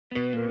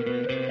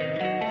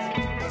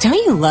Don't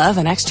you love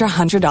an extra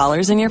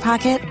 $100 in your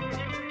pocket?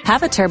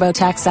 Have a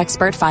TurboTax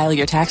expert file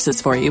your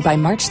taxes for you by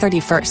March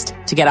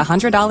 31st to get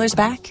 $100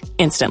 back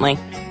instantly.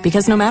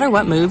 Because no matter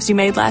what moves you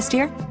made last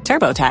year,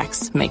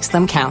 TurboTax makes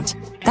them count.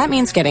 That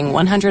means getting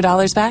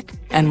 $100 back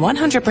and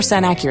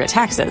 100% accurate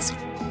taxes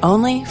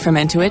only from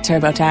Intuit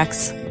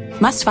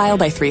TurboTax. Must file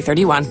by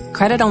 3/31.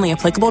 Credit only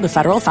applicable to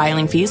federal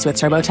filing fees with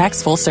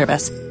TurboTax full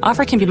service.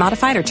 Offer can be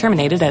modified or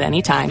terminated at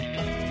any time.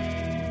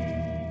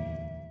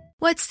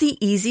 What's the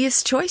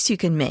easiest choice you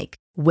can make?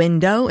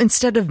 Window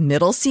instead of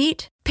middle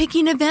seat?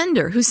 Picking a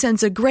vendor who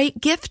sends a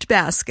great gift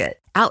basket?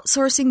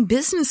 Outsourcing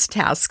business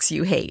tasks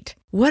you hate?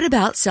 What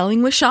about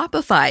selling with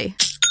Shopify?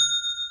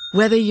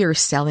 Whether you're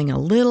selling a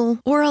little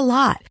or a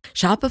lot,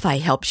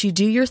 Shopify helps you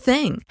do your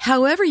thing,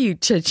 however you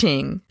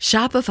cha-ching.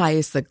 Shopify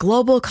is the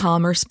global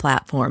commerce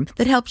platform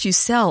that helps you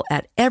sell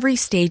at every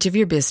stage of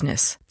your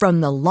business.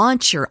 From the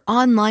launch your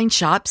online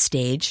shop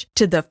stage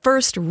to the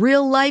first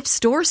real-life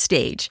store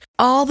stage,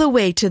 all the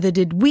way to the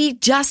did we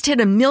just hit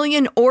 1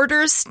 million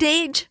orders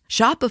stage.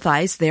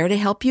 Shopify's there to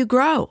help you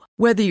grow.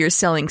 Whether you're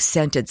selling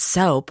scented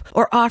soap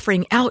or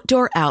offering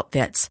outdoor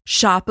outfits,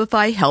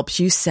 Shopify helps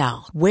you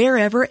sell.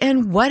 Wherever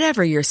and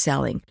whatever you're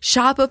selling,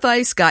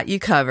 Shopify's got you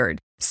covered.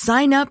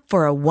 Sign up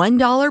for a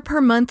 $1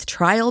 per month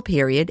trial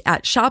period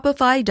at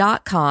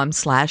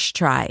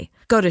shopify.com/try.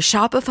 Go to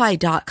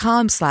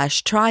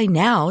shopify.com/try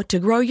now to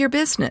grow your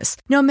business,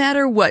 no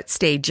matter what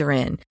stage you're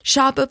in.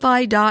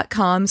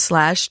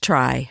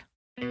 Shopify.com/try.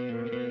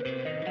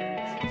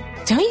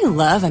 Don't you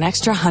love an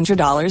extra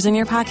 $100 in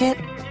your pocket?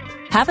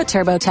 Have a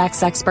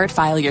TurboTax expert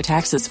file your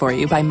taxes for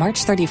you by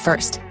March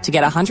 31st to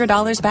get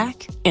 $100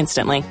 back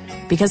instantly.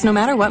 Because no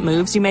matter what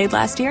moves you made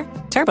last year,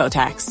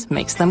 TurboTax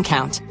makes them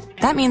count.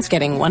 That means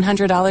getting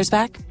 $100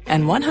 back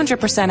and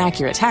 100%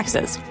 accurate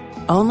taxes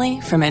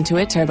only from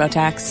Intuit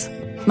TurboTax.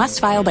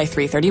 Must file by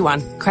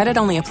 3/31. Credit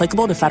only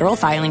applicable to federal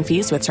filing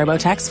fees with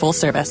TurboTax full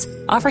service.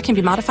 Offer can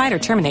be modified or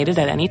terminated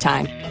at any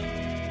time.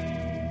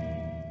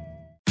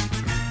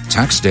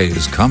 Tax day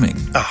is coming.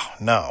 Oh,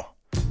 no.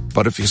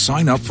 But if you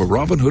sign up for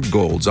Robinhood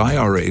Gold's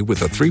IRA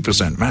with a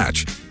 3%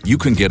 match, you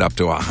can get up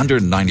to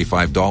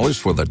 $195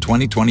 for the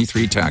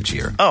 2023 tax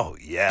year. Oh,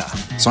 yeah.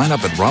 Sign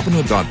up at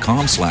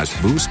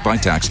Robinhood.com/boost by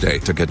tax day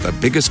to get the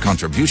biggest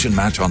contribution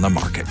match on the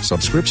market.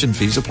 Subscription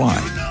fees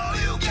apply.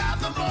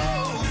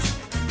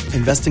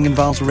 Investing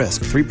involves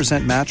risk.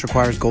 3% match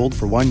requires gold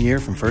for 1 year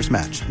from first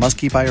match. Must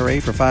keep IRA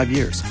for 5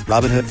 years.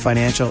 Robinhood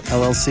Financial,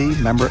 LLC,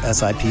 member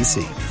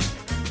SIPC.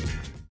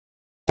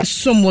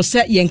 Somo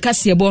se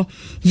yenkasiebo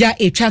ya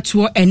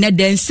etwato ene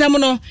den nsem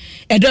no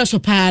edoso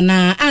pa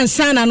na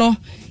ansana no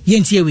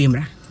yentie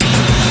wemra.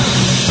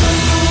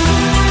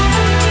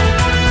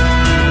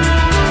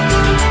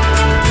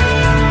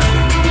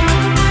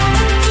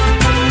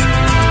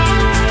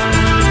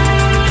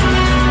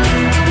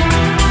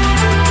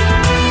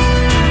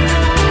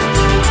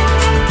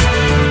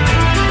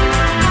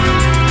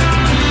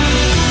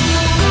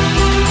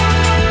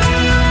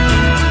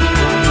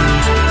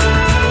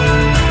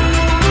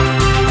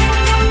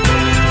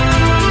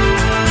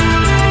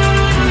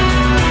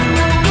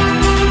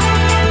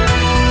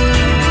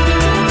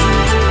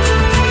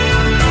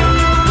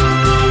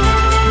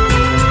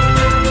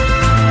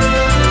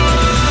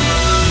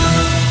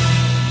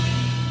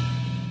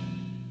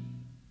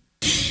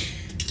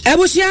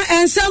 Ebusia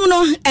ensam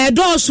no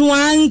edoso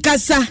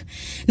ankasa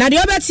na de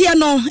obetie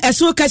no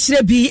eso ka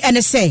kire bi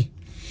ene se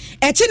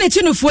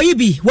echinefo yi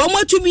bi wo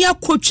matumi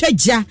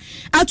akotwagia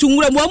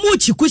atunwura mo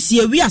amuchi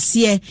kusie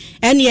wiase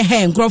ene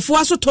he nkrofo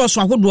asoto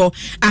so ahodo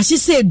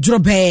ahyese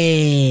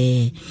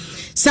drobe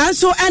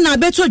sanso ena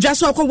beto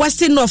dwaso akọ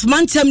Western North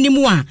mantem ni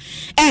mu a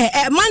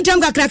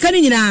mantem kakraka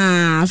ni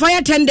nyina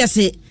fire tenders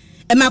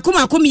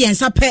makom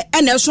yensa pe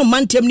ena so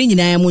mantem ni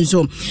nyina mu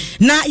nso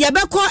na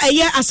yebekọ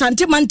eye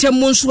asante mantem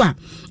mu nso a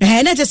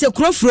na tese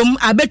krofrom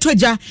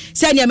abetoja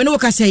se ne me no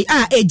ka sei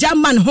eja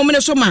man homne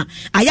so ma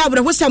aya abre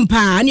ho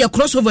sempa na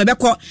crossover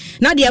bekọ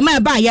na de ma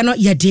ba ye no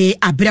ye de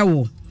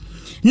abrewo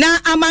na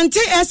amante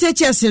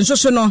SHS nso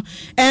so no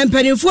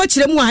mpanimfo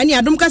kire mu a ne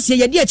adom ka se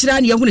ye de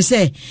akira na ye hunu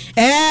se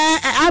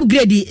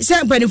upgrade se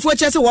mpanimfo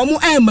kire se wo mu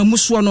amamu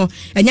so no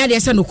enya de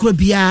se no kro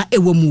bia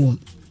ewo mu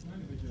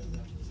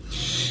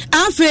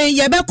afi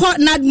ye bekọ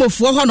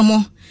nadmofo ho no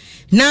mo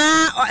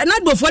na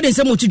nadmofo de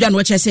nsem otudwa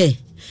no che se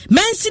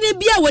mensini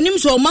bia wonim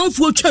so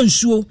manfo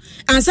twansuo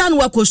ansa no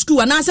wako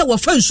school anasa wo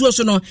fansuo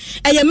so no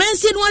eye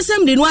mensi no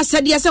assembly no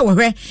asade se wo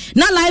hwe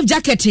na life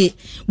jacket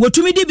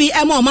wotumi di bi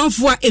ema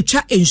manfo a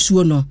etwa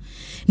ensuo no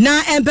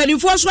na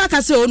empanifo so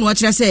aka se onu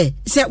akire se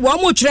wo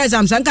mo tire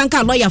exam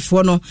sankanka lawyer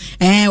fo no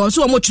wo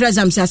so wo mo tire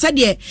exam se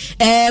de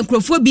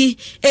nkrofo bi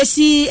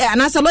esi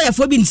anasa lawyer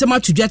fo bi nsema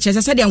tudwa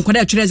kire se de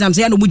nkoda tire exam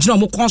se ya no mu gina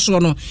mo konso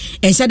no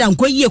se da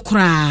nkoyie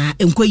kura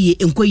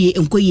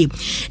enkoyie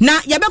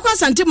na yabekwa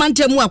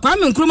santimante mu akwa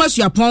me nkroma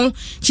suapon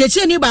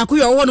cheche ni ba ko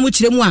yo wo no mu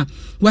kire mu a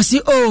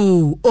wasi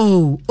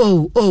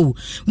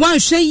wan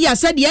hwe yi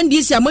asade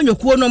NDC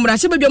amanyokuo no mra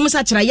se bedwom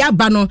sa kira ya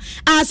ba no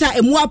asa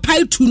emu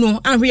apai tu no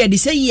ahwe ya de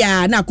se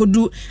ya na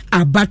akodu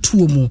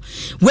abatuo mu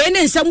we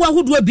ne nsam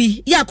ahodo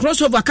bi ya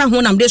crossover ka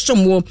ho nam de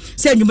somwo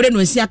se nwumre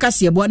no nsia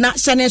kasebo na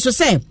hyane so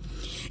se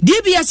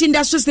DBS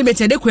Industries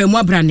Limited de kwemu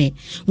abrane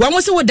wo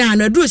mo se wodan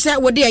no aduru se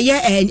wo de ye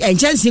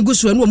enchanse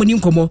gusu no mo ni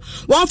nkomo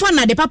won fa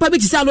na de papa bi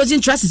ti se lodging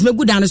trusts me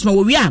gudan no so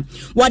wo wi a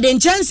wo de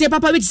enchanse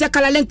papa bi ti se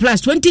Colorlink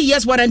Plus 20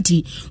 years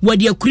warranty wo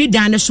de akuri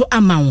dan so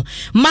amawo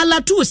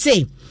malatu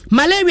se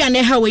malaria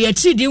ne ha we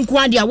yatidi nko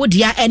ade a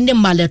wodia enne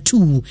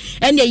malatu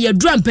enne ye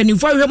dura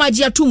mpanimfo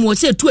hwemagie atum wo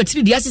se tu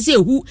atidi asese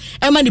ehu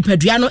ema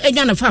nipadua no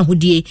enya na fa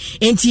hodie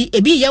enti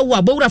ebi ye wo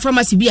abowura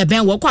pharmacy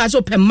bieben wo kwa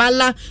so pe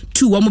mala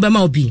tu wo mo be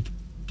ma obi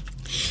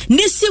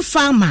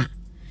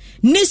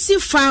Nisi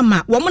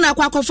farmer wo na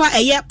kwa kofa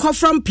eye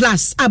Cofron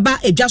Plus aba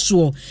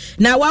edwaso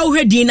na wa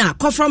hwedi na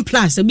Cofron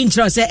Plus bi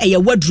nkyerɛ sɛ eye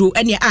wadro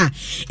ene a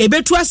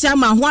ebetu ase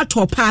ama ho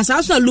atɔ pass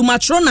aso na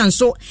lumatrona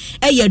nso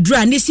eye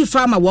dura nisi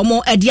farmer wo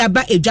mo ede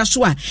aba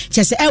edwaso a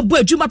kyese ebo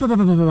adwuma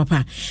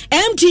papa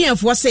MTN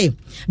fo se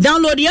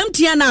download the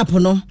MTN app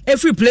no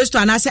every Play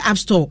Store na se App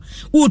Store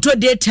wo to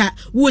data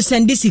wo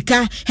send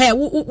sika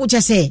wo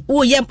kyese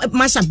wo ye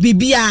masha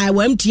bibia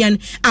wo MTN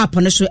app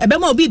no so ebe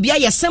ma bibia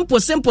ye simple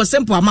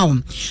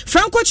amount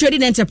Franco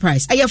Trading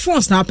Enterprise aye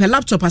phones now per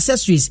laptop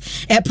accessories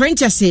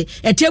printers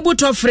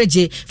tabletop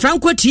fridge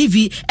Franco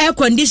TV air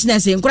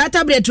conditioners nkura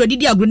tablet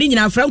odidi agrodi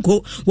nyina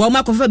Franco wo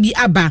makofa bi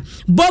aba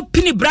Bob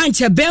Pini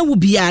branch ben wo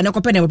bia na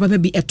kopa na papa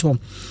bi eto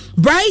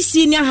Bryce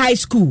Senior High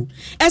School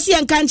esi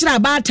enkanchira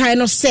ba tai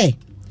no se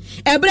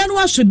ebere no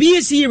aso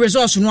BC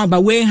resource no aba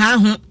we ha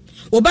ho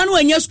oba no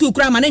anya school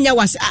kura ma na nya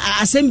was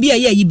asem bia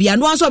ye bia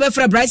no anso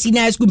obefra Bryce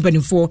Senior High School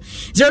mpanimfo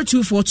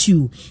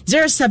 0242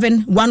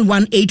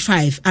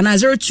 071185 and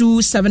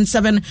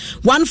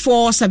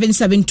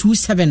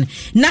 0277147727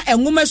 na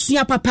enwoma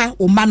sua papa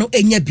o ma no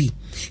enya bi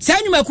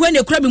sa nyuma ko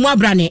ne kura bi mu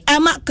abrane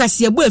ama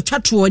kasebo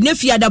atwato ne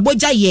fiada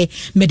bogya ye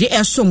mede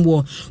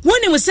esomwo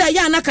woni mu se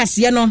ya na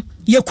kase no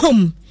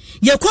yekom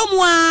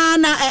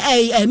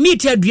na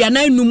meet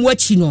aduana num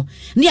wachi no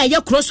ne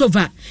ya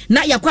crossover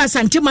na yakwa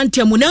asante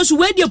mantemu na nso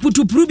we de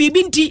putupuru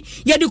bibi nti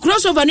ye de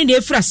crossover ne de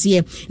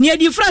frase ne ye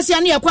de frase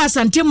ne yakwa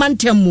asante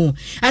mantemu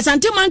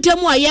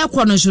a ye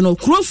akọ no so no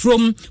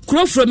crofrom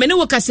ne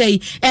wo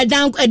kasai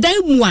edan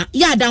mu a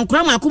ya dan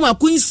kra makoma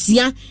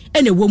kunsia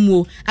ene wo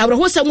mu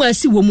abroho samu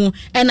asi wo mu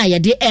na ye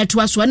de eto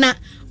aso na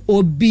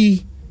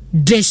obi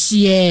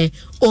Deshie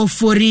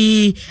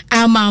ofori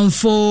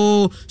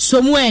amanfo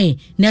somwe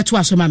neto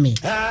asoma me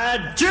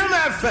Jim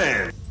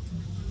FM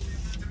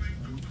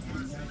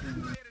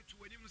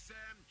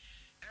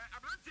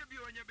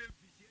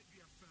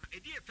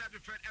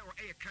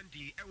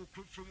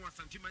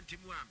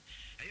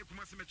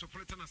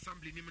Metropolitan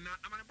Assembly nimna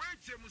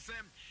amanabanche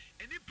musem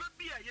enipa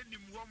bia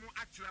yenim wo mo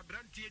atira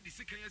brantie di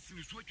sikan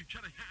yasini so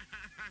atwitwa na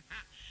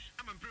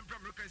ama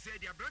mprempram no kan say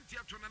di brantie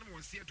atona na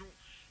won sieto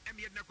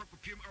eme yedna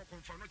kwakopiem aw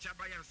konfa no cha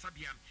baya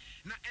sabia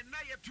na enna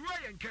yetua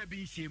yenka bi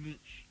nhyiemu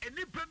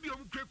enipa bia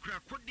om krakura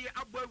kode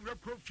abo awura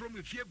from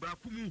efie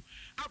baako mu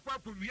akwa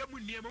akowia mu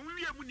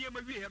niema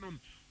wie no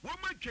wo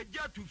ma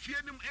twagya to fie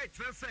nim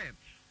etre say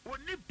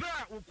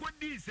onipa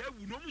okodi se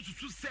wu no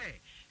mususu se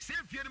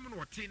fie nim no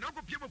wote na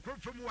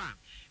kopiem from wa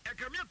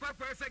ekamia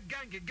kwakwa se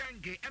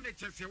gange ene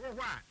chese wo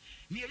ho a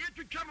ne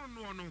yetwitwa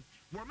no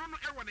wono no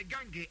ewo ne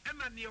gange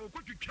ena ne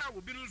okotwitwa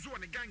wo bi no zo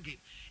ne gange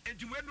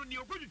enti wenu ne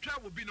okotwitwa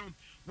wo bi no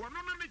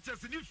wono no ne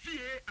chese ne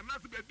fie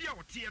anase ba bia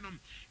wote no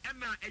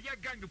ena eye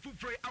gange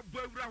fufure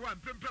abawura ho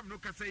amprempem no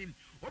kasayin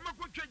wo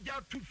makotwa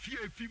gya to fie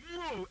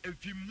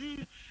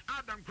efimu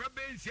adankra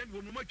bensia ne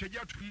wo makotwa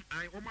gya to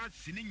ai wo ma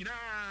sini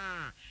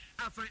nyina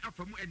asan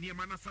afamu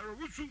eniema na saro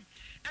wusu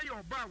eye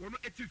oba wono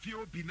etifie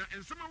obi na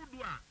ensema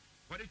wodo a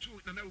wade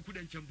tu na na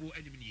okuda nchembo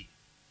animnie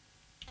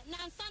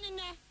na nsane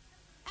ne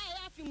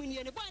afi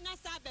munye ne boy na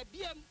sa ba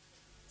biem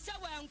se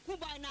wa nku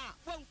boy na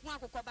wo nku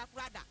akokọ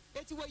bakrada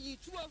eti wo yi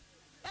tuo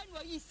enu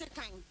wo yi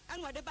sekan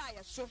enu wo de ba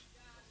ye so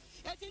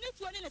eti ne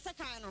tuo ne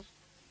sekan no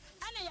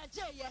ana ya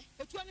je ye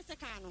etuo ne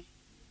sekan no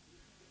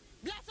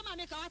bless ma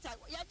me ka wata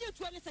ya je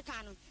tuo ne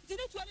sekan no eti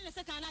ne tuo ne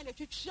sekan na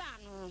twitwa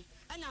no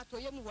ana to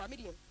ye mu wa me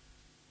de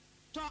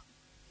to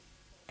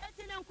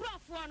eti ne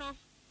nkurafo no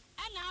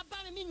ana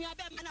aba me nua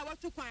ba ma na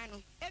watu kwan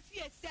no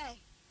efie se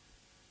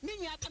me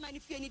nua ba ma ne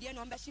fie ni de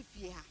no mba hye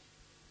fie ha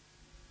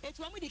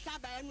etu amu di ka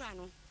ba enu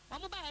ano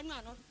omo ba enu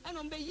ano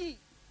eno mbe yi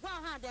wa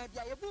ha da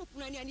bia ye bu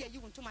puna ne ye yi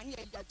wuntuma ne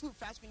ye tu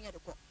fresh screen ye de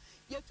ko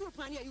ye tu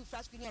puna ne ye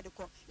fresh screen ye de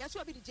ko ye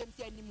so bi di James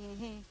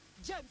animu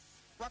James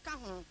waka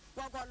ho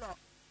wagolo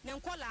ne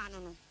nkola ano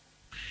no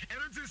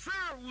eno ti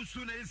sa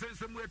wusu na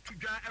nsensem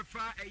atudwa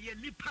efa eye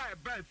nipa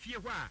ba fie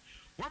ho a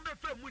won be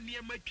fa mu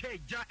niema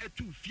twa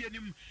atu fie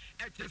nim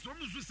eteso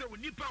musu se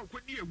nipa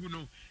okodi ehu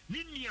no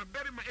ni nia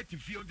berima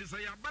etifie on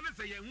se ya ba na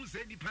se ye hu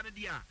se nipa ne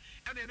dia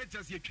ena ene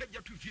tase twa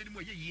tu fie nim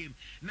oyeyem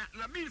na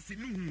la minsi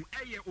nuhu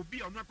eye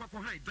obi ono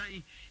akwakọ han dan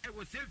e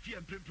wo se fie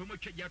mprempem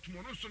twa tu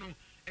mo no so no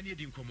ene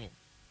edi nkomo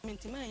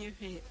mentima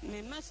yehwe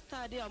me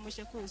master dia mo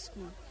sheko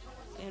school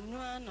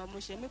enua na mo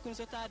she me kun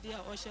so ta dia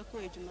o sheko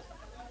ejuma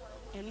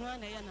enua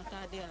na ya na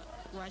ta dia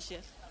wa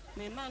she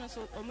me ma no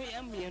so omo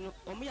ya mienu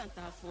omo ya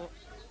ntafo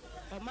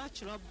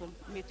match robum,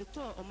 me to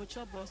talk or much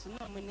boss, no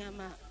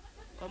manyama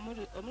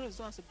or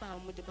resource power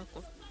with the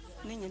buckle.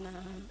 Nina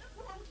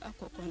a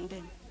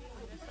condemn.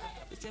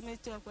 It's a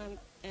matter of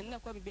and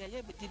not quite be a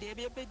year, but did they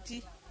be a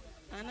betty?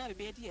 And I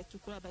be here to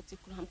grab at the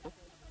crumple.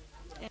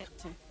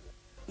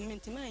 All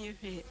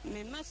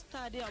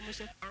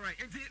right,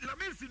 la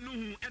mesi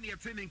no any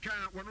attending car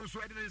one also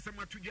edin some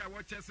to ja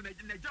watchers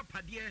na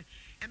japade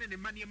ene ne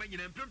mane ma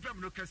nyina mpempem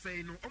no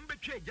kasai no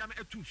ombetwa gya na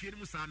atu fie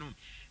mu sa no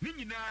ni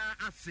nyina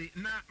ase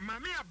na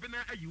mame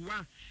abena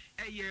ayiwa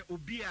eye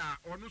obi a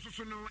ono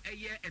soso no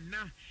eye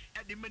ena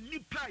ede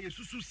manipa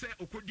yesusu se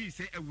okodi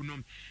se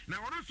ewunom na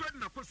ono so ede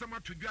na kosama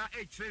to dwa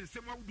ekire se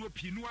mawudo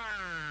pinu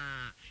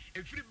a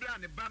efiri bra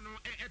ne ba no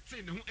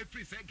ete ne ho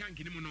efiri se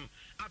gankini mu no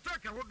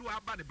ataka hodo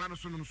aba ne ba no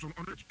so no so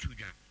ono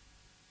tutuga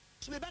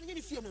so me ba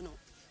ne fie no no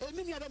e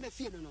mi nua ba me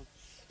fie no no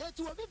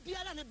etu obi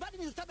biara ne ba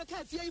ne nsta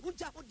ka fie yi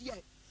hunja ho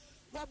de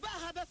wa ba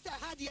ha ba sa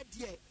ha de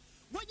de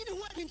wonyini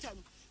ho adintam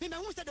me ma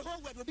hu se the whole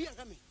world obi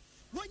aka me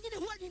wonyini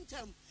ho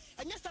adintam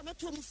anya sa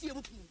meto mu fie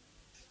mu pinu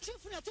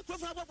chief na te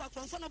profile baba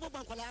konfo na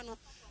baba nkola no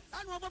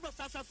anu baba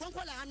sasa fo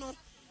nkola no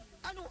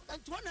anu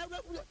to na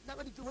na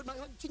ba di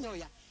tinyo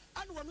ya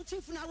anu wonu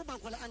chief na baba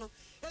nkola no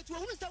etu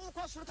ohunu se wo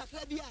ko soro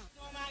kakra bia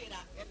no na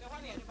ira e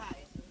ho na e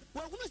bae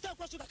wo ohunu se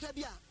ko soro kakra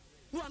bia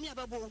no ami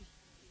ababo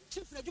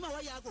chief na djuma wa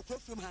ya ko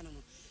from ha no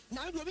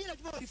na do obi na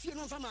djuma wa fie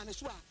no fa ma ne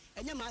so a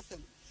enya ma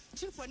asem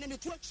chief ne ne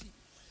tuachi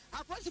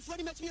akwasi fo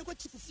ni metumi ko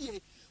chief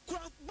fie ko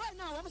boy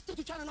na wo must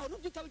to channel na no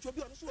di ka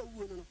obi ono so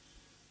awuo no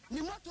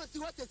ni moto si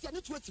wo sesi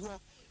ne tuati ho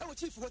e wo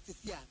chief wo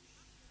sesi a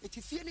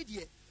eti fie ne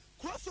de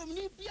ko from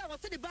ni bia wo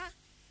se de ba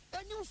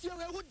eni fie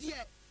we ho de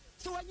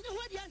so wanyine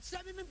ho de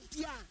ankyere me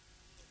bia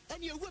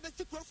eni ewu be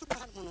si ko from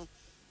ha no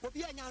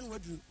obi anya no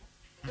waduru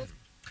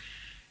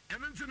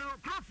Emantino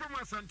crop from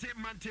Asante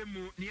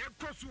Mantemu, near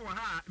Kosu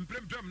ha,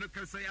 Impremptum no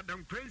Kasaya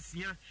Adam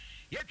Cransia,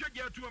 yet you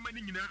get to a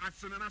manina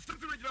as an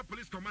assistant regional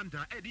police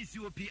commander,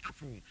 EDCOP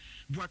Afo,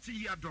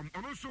 Boati Adam,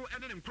 and also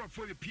an crop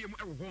for the PM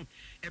home,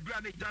 a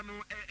brand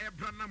Dano, a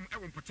Branham,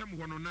 Ewan Potem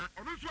Wanona,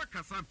 or also a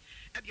Casa,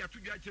 at the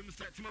Atugatum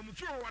Satimum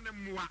for one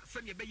and more,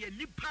 Sanya Bay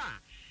Nipa,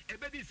 a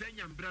Betty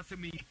Sanyam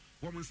Brassami,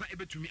 woman sa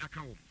able to me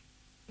account.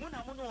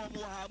 Muna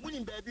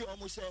Munin baby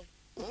almost say,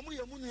 Omu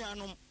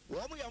Yamunianum,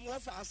 Womu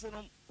Yamuafa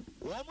Asanum.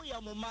 Womu ya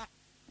muma,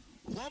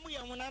 womu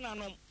ya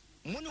munananum,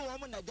 munu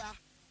womu naga,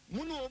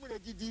 munu womu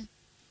legidi,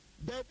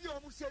 baby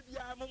womu sebi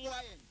ya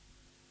mumuayen.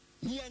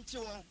 Ni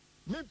anchiwo,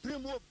 min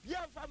primo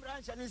bian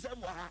famransha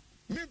nisemwa,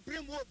 min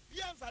primo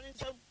bian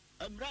farinsem,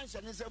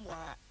 amransha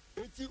nisemwa.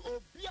 Eti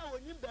obia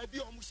wonim baby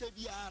womu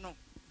sebi ya no.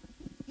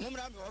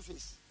 Mumra mi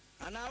office,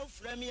 ana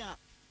ufremia,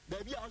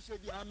 baby womu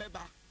sebi ya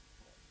meba.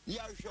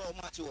 Ya show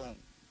mati won.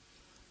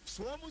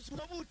 So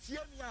womu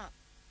tiemia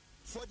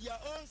for their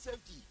own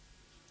safety.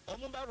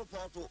 Omumba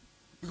report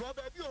because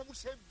baby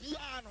almost say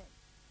piano.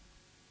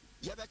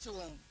 Yabetu.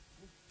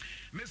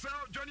 Mr.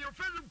 Johnny, your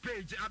Facebook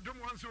page, Adam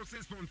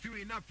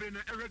 106.3 enough in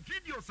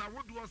videos. I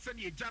would do send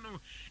a channel,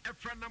 a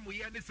friend of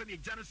mine, and send a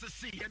Janice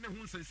C. and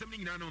who says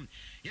something on.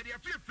 Yet,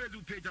 the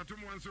Facebook page, Adam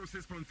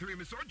 106.3,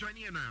 Mr.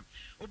 Johnny, and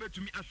over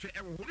to me, Asher,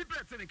 Holy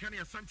Blessing, and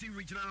Kanye Santi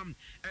Regional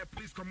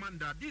Police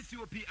Commander,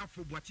 DCOP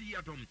Afro Boati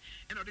Adam,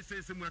 and I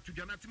say somewhere to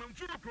Janatim,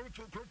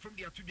 from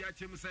the Atubia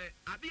Tim say,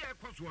 Adia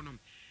Coswanum.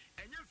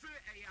 And you say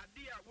a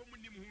idea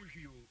woman who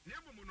you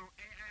never know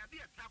a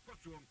idea tap was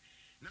wrong.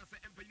 Now, say,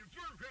 and you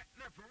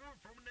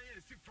from the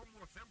sick from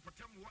what some for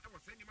them what I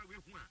was sending my way.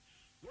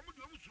 What would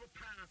you so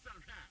pass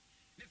and her?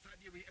 This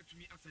idea we had to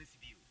me as I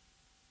see you.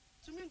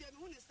 To me, the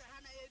moon is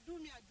Sahana,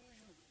 do me a do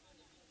you.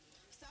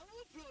 Some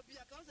will probably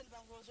a cousin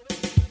of Rose. I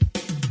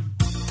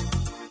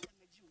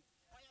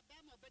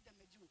am a better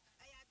Meju.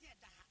 I did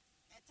that.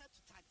 I touch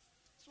tax.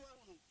 So,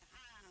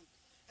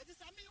 it is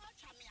a me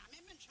watch me. I may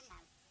mention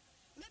now.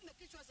 Let me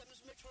teach us a Miss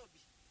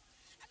Metrobi.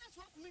 And that's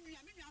what me, I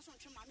mean, I saw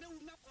him. I know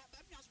not what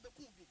I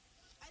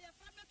have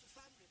family to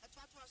family. That's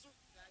what was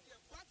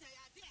what I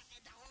idea at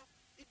the hall.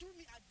 It do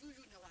me, I do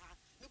you know how.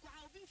 Look,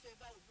 I'll be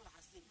favor with what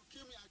I say.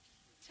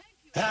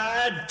 Thank you.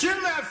 Jim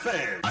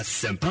FM.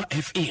 Asempa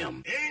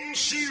FM. In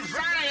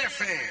Shirai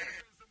FM.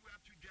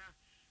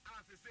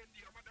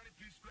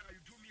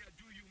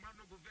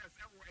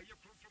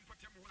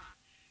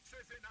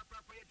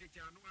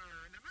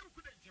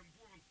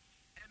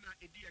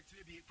 Edi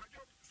actually be kwajo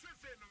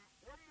sense no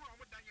one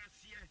more danya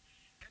sie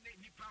and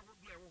nipa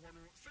wodu e wo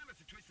no sense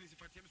situation is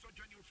fatem so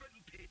join your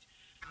Facebook page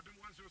Adam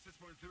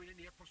 106.3 in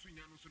the episode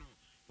nya no so no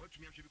what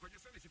me ahwe because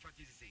sense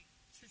fatem say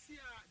sisi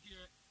a de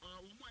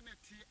omo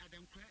anete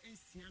Adam kwa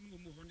ensia no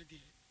omo ho ne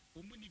de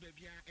omo ni ba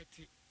bia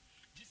ete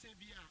gise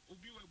bia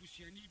obi wa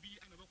busuani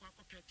bi anabekwa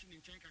akopeti ne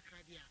nchen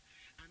kakra de a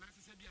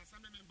anase bia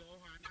some member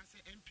ho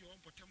anase MP on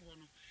potem ho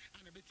no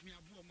anabetimi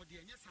abo omo de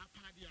enya sa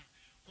pa de a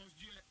cause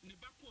the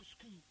Nibako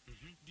school,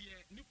 the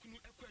Nikunu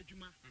Equa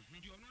Juma,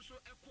 the Onoso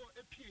Equa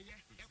Epie,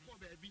 Equa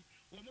baby,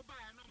 or mobile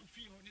no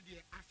fee on the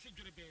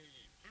Asidre Bay.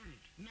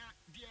 Now,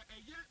 dear, a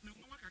year no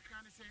Maka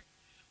can say,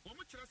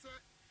 Omotrasa,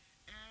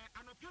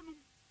 an opinion,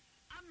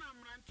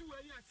 Anamranti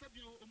where you are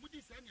Sabio,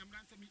 Omudi San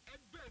Yamransami,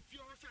 Edbel,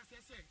 Fiosha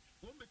says,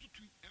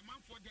 Ombetu, a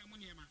man for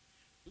Diamoniama,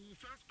 who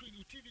first screen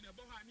you TV in a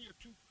boha near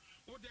 2,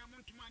 or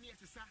Diamond to Mani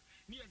as a sa,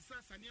 near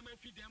Sasa, near my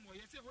feet, or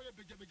yes, a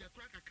Beja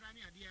crack a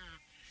cranny idea.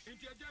 And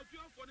Tia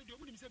for the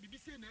Dominim said,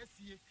 BBC and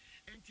SCA,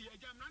 and Tia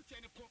Jamranti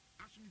and a co,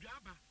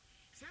 Asumjaba.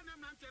 Send a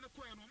man and a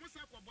coin, almost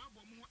like a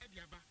babo more at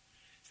Yaba.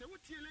 So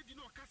what tea lady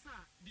no Casa,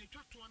 the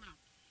Tatuana.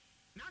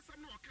 Now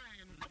some no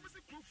kind, almost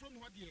a crew from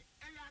what year,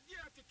 and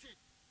idea to take.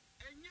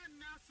 And yet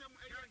now some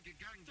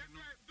gang,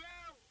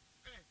 bell,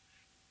 a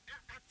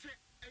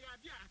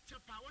idea,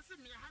 chapa,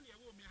 wasn't me a honey, a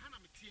woman, Hannah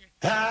Matia.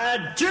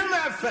 Jim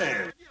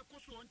FM.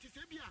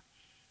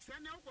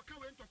 Send out what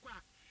went to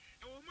quack.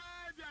 Oh,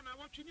 my Diana,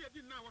 what you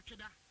didn't know what you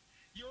da.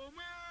 Your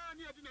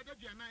man near dinner,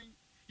 Debianine.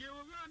 You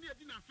will run near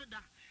dinner, Feda,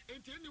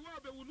 and any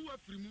world will know a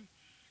free moon.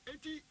 And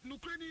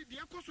Nukreni, the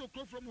Akoso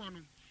crow from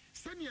one.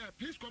 Senior,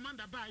 please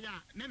commander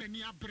Baya, Nene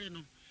near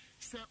Breno.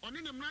 Sir, on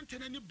any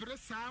mountain, any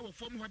bressa or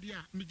from what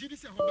dia, Mijidi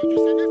say,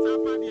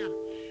 Hobadia,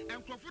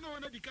 and Crofono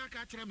on the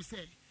Kaka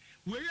say,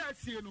 where I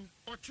see no,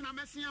 or China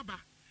Messiaba.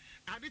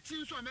 I did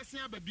see so a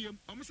Messiaba beam,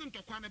 almost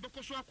into Kwana,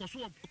 because I was so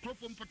a crop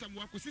from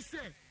Potamwa, was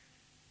say.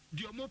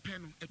 Diomo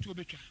pen a two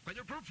better. But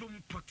you come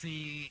from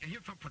potting, and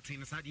here from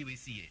potting, as how do you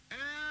see it?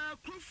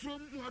 Crow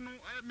from one,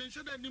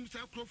 mentioned the name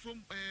of crow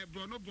from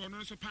Bruno,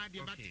 so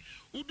party, but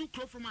who do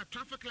crow from a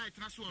traffic light,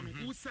 that's one,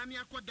 who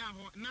Sanya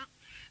Quadaho, now,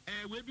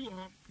 where do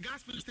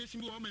gas filling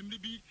station home and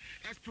maybe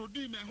as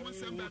produce my home.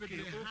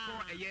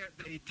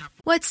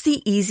 What's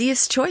the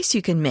easiest choice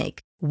you can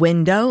make?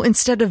 Window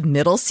instead of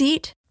middle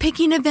seat?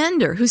 Picking a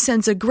vendor who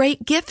sends a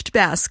great gift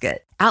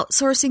basket?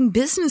 Outsourcing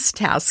business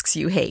tasks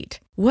you hate?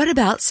 What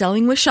about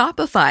selling with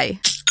Shopify?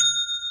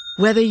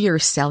 Whether you're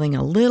selling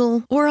a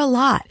little or a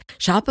lot,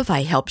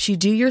 Shopify helps you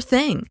do your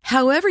thing,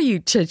 however you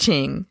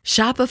cha-ching.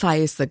 Shopify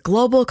is the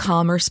global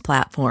commerce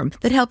platform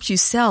that helps you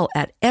sell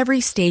at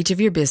every stage of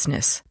your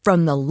business.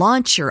 From the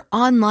launch your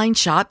online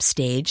shop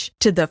stage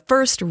to the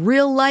first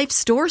real-life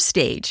store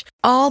stage,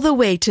 all the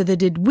way to the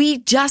did we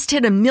just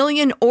hit 1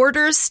 million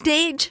orders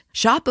stage.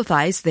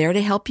 Shopify's there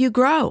to help you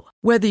grow.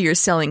 Whether you're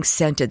selling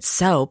scented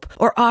soap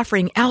or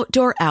offering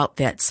outdoor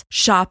outfits,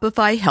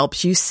 Shopify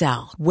helps you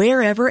sell.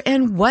 Wherever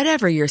and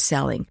whatever you're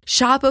selling,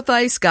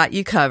 Shopify's got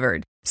you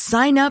covered.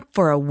 Sign up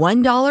for a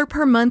 $1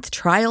 per month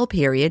trial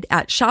period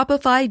at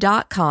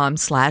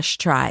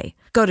shopify.com/try.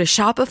 Go to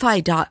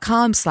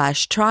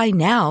shopify.com/try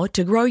now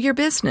to grow your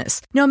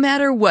business, no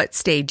matter what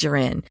stage you're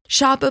in.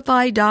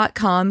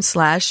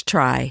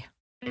 Shopify.com/try.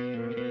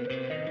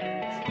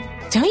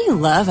 Don't you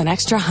love an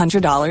extra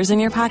 $100 in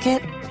your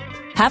pocket?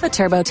 Have a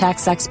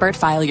TurboTax expert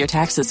file your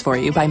taxes for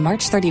you by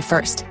March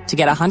 31st to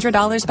get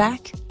 $100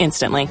 back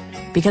instantly.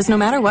 Because no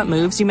matter what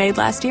moves you made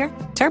last year,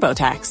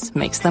 TurboTax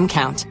makes them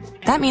count.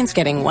 That means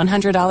getting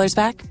 $100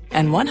 back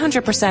and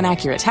 100%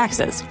 accurate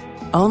taxes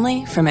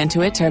only from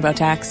Intuit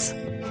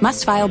TurboTax.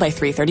 Must file by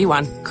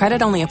 3/31.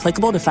 Credit only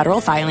applicable to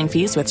federal filing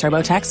fees with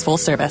TurboTax full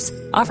service.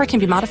 Offer can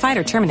be modified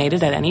or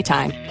terminated at any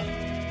time.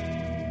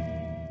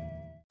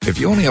 If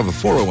you only have a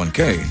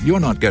 401k, you're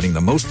not getting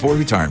the most for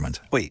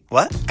retirement. Wait,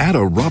 what? Add a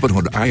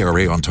Robinhood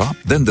IRA on top,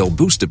 then they'll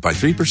boost it by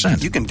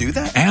 3%. You can do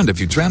that? And if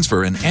you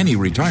transfer in any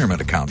retirement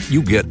account,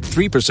 you get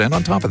 3%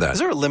 on top of that. Is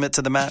there a limit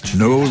to the match?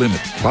 No limit.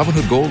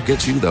 Robinhood Gold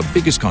gets you the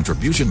biggest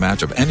contribution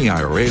match of any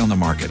IRA on the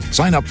market.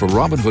 Sign up for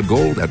Robinhood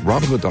Gold at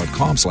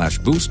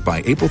Robinhood.com/boost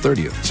by April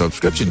 30th.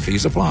 Subscription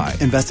fees apply.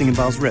 Investing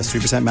involves risk.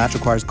 3% match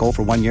requires gold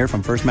for 1 year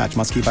from first match.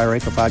 Must keep IRA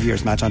for 5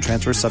 years. Match on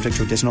transfers subject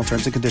to additional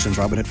terms and conditions.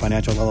 Robinhood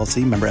Financial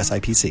LLC, member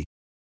SIPC.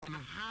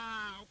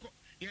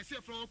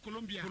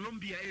 Colombia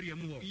area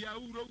mu ya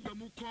uro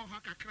mu ko ha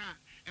kakra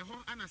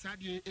eho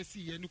anasade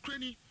esi no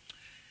krani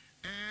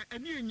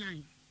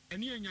eni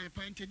enyan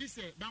pa ntedi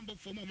se bambo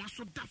fom o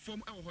maso da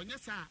fom e ho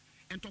nyesa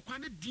entokwa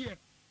ne de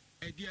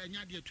edi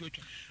anya de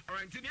tuatwa. All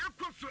right, tini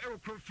akofo e wo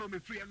from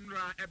free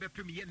nra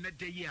ebepem ye na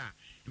de yi a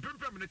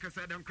mpempem ne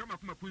kasa da nkrama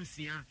kuma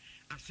kunsia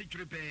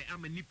asetwere be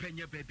ama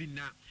nipanya ba bi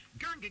na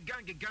gange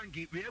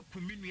we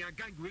akuminua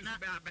gange we so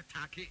be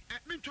abetake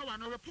mentwa wa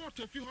no report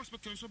of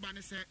hospital so ba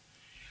ne se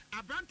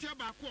Abrantia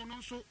baako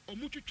ono so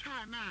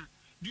omutwitwa na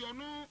de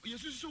ono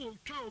yesu so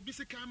twa obi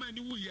sekan ma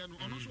ni wuye no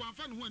ono so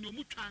amfa ne ho ani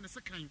omutwa ne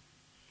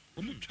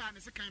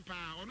sekan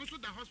pa ono so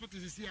da hospital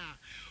sisi a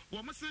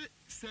wo mo se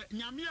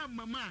nyame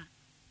amama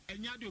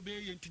enya de obe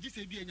ye ntigi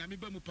se bi nyame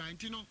ba mu pa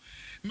nti no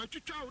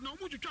matwitwa na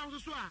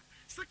omutwitwa so a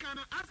sekan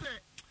no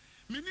ase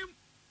minim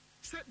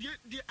se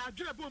de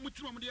adwere ba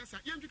omutiri mo de yesa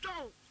ye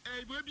ntwitwa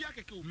ebo bia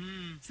keke o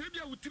se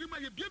bia wutiri ma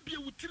ye bia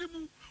wutiri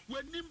mu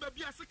wanim ba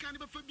bia seka ne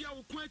ba fa bia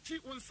wo kwachi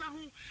wonsa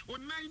ho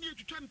onan ne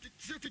etwitwa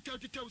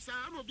tetetew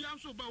sa na obi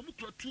anso ba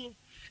omukratuo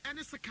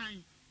ene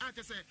sekan a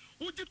te se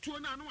wogi tuo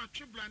na no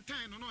atwe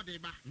blantan no de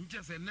ba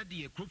nje se na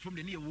de ekro from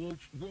de ne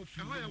wolf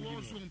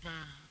so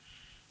mpa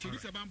tiri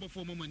se bambo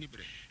fo mo mani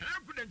bre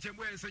akuda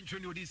nchembo en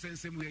sanchoni odi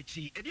sensemu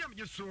echi edi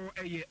amje so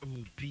eye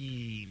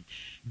opi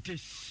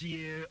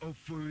deshie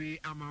ofori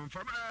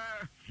amanfama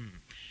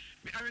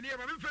I mean,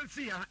 I'm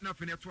fancy,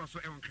 nothing at all, so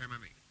I won't come.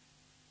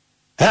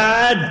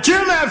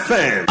 Jim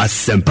FM.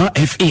 Asempa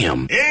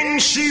FM.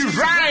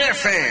 Nshira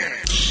FM.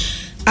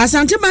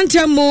 Asante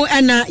Bantamo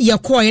ana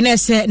yakoi na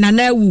se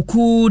nana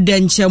wuku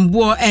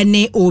denchembo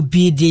ene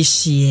obi de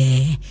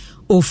hie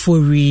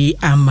ofori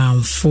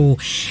amanfo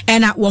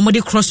ena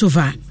womode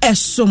crossover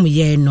esom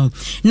ye no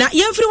na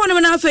yemfiri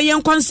wona na afa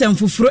yen konsem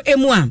fufuro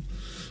emu a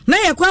na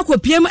yakwa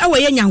akopiem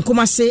ewe ye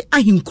nyankomase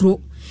ahinkuro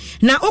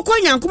na okọ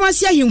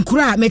nyankomase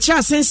ahinkuro a mecha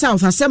asen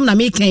south asem na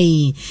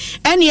mekan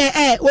ene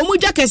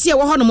womudwa kese ye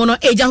wo hono no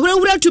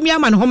ejahuranhura tumi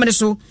ama ne homne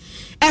so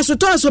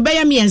esoto so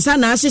beya miensa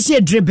na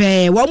asese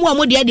drebe wo mo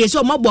amode de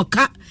so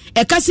maboka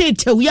ekase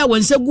tewia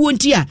wonse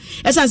guonti a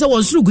esanse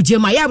wonsuru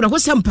gujema ya abra ko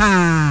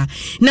sempa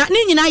na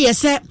ne nyina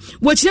yese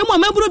wo kire mo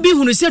maburo bi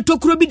hunu se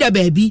tokuro bi da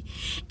baabi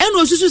eno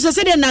osusu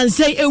se de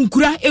nanse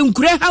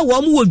enkura ha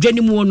wo mo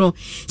wodwani mu no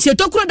se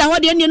tokuro da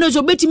hode ne no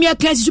so betimi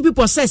aka sisu bi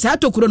process ha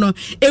tokuro no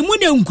emu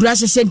ne enkura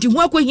sesenti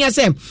ho akohia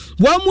se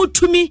wo mo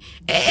tumi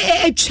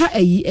etwa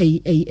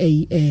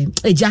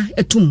eja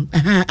etum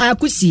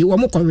akusi wo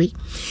mo kɔwe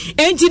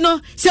enti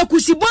no se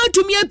kusi bo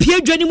atumi apie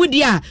adwani mu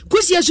dia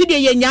kusi asu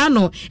de yenya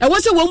no e wo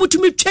se wo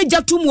mutumi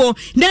twaja tumo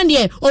na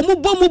ne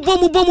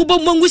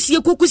omubomu ngusie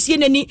kokusie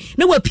nani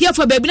na wapia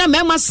fa baabi na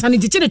mema sane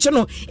tikyere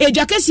no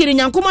edwakesie ne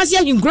nyankomase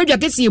ahinkuro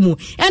dwakesie mu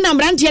ena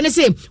mrante ne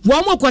se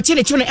wo mo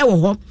kwakere kye no ewo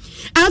ho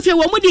afi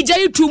wo mudi gya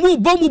itumu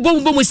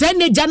bomu se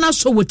ne gya na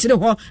so wotire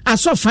ho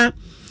asofa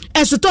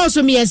esoto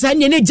so miensa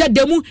ne gya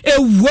demu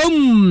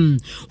ewom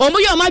omo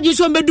yo maji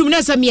so mbedum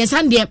na sa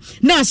miensa de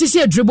na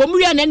asese drebo mu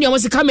ya na ne omo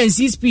se come and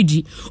see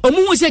speed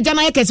omo hu se gya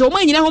na yekese omo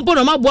anyina ho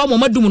bono mabo omo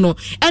madum no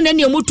ena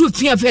ne omo tu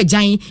fia fa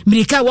gyan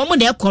mirika wo mo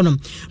na ekonom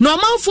na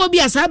omanfo bi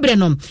asabre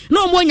no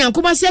na omo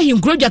nyankomase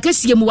ahinkuro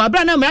dwakesie mu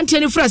wabra na mrante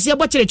ne frase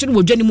ebo kyere kyere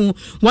wodwani mu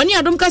woni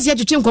adom kase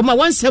atwetwe nkoma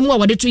wansam a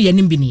wode to ye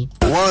nimbini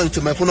want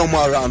to me phone mo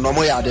around no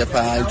mo ya de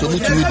pa to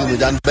mutumi dum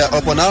dan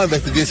upon our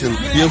investigation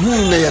ye hu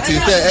na ye te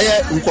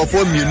say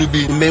nkofo mienu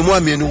bi memo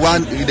mienu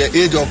one in the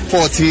age of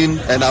 14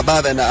 and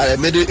above and a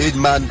middle age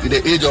man in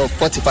the age of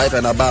 45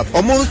 and above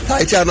almost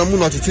tight no mo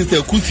not te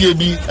say kusie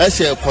bi e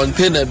share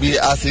container bi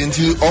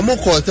asinti omo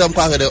ko tem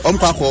kwa de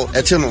omkwako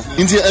eche no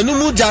nti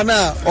enumu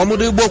jana omo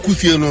de bo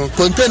kusie no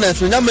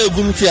containers nya ma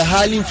egum ti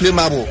highly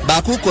inflammable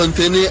ba ku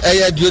contain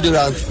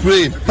deodorant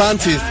spray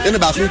panties in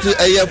ba ku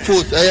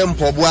foot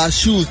mpoboa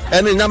shoes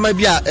and nyama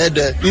bi a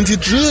ede nti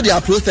through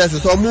their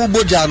processes omo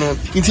boja no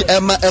nti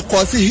ema e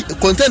cause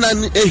container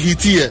e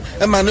hitie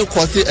ema no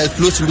cause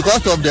explosion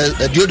because of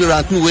the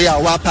deodorant we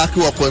are pack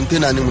or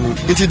container ni mu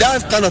nti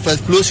that kind of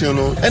explosion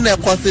no and e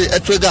cause a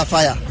trigger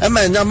fire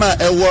ema nyama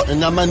ewo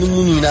nyama ni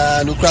mu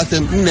nyina no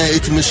crasem na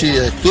etimishi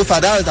so far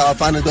that is our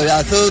final we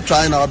are still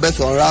trying our best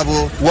to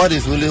unravel what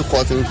is really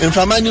causing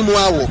inflammation mu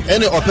awo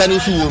any opening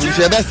su wo mi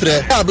se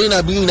besre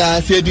abina bi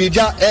na se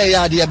dija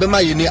ya de be ma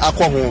yini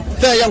akọ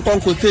say yan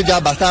konko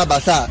teja basa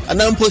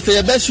anampo say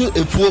ye be shu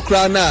efuo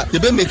kra na ye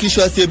be make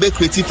sure say be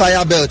create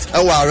fire belt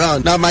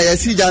around na my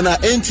sija na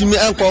entimi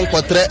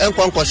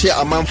enkonko share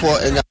amanfo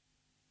enya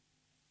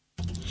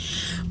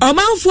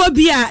omanfo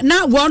bia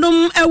na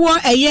wonum ewo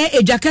eye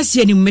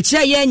edwakasie ni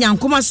mmekyere ye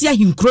nyankomase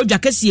ahinkuro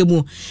dwakasie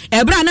mu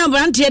ebra na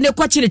brante ne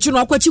kwakyerekye no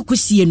akwachi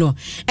kusie no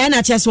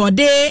ena kyese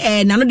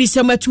ode nano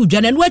disematu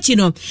dwa na no achi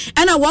no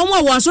ena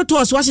wonwo wonso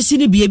to so ahyehye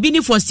ni bie bi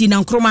ni fosti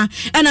na nkroma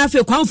ena afi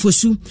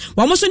kwanfosu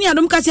womo so ni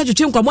adom kase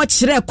atwetwe nkwamo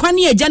kyere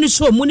kwane agya ne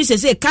so mu ni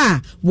sese ka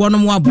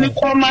wonum wabo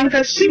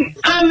komankasi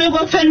ame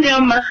go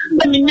fanyama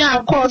ni nya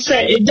akose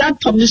eja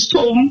to the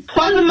storm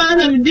one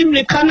man and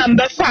dimle kana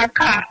mbefa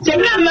ka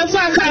tena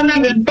mbefa ka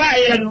na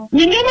bayano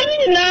ni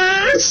na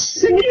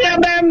sinya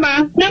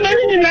bema na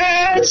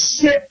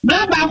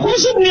baba ko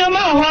so ni ma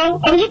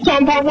ho o so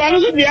tompa bo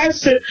so bi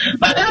ase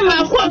baba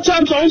ma ko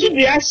tonto so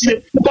bi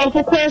ase ko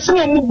ko so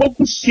mo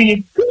boku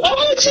si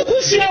o chi ku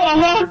si o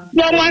ho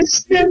no ma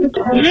se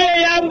le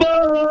ya bo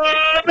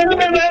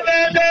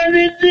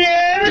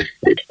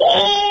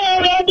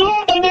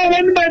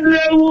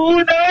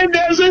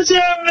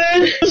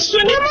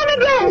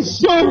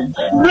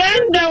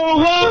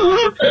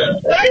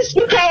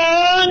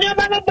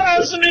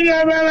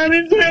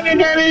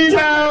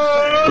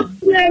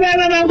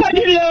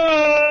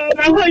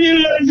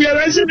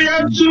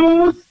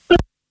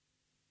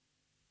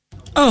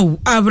Oh,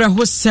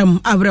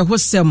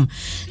 abrahosem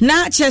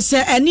na chese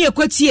ene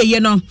ekwatie ye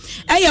no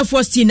eye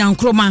fosti na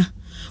nkroma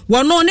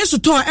wono ne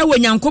soto ewe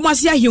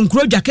nyankomase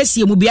ahinkuro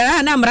dwakasie mu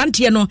bia na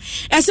mrante no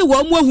ese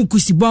wo mu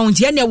ahukusibon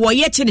ntie ne wo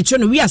ye kye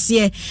no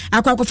wiase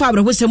akwakofa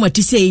abrahosem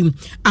atisei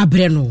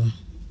abre no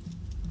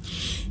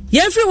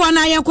yefri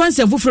wana ya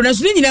kwanse fufuro na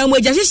sunu nyina mu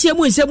agya hyehye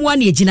mu nsem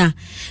wana egina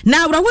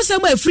na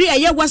abrahosem afri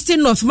eye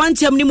Western North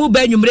Mantem ni mu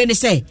ba nwumre ne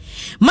se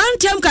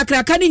Mantem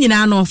kakraka ni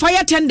nyina no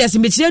fire tenders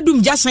mekire dum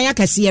gyasan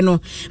akase no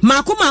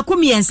maako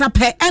miensa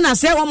pe ena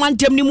se wo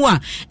Mantem ni mu a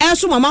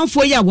enso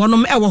mamanfo ya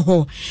wonom ewo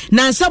ho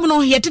na nsam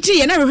no yetete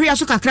ye na hwehwe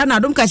aso kakra na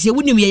adom kase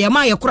wunim ye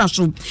ma ye kora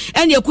so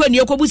ene ekwa ni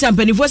ekobusa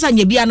mpanifo sa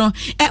nya bia no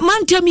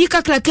Mantem yi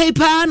kakraka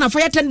ipa na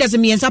fire tenders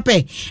miensa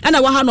pe ena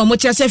wa ha no mo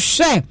kire se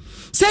hwe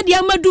said the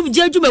Amadum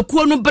Jajuma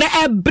Kuno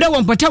Bre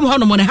one Patam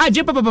Honomon,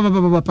 Haji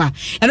Papa,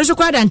 and also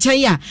quite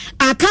Antaya.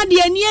 I can't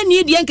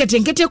need the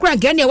Yanketing Kate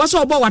Kenya was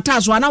all about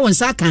Watas one hour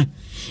Saka.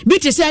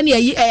 Bit is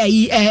any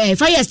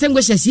fire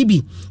extinguisher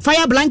CB,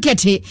 fire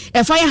blanket,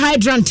 a fire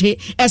hydrant,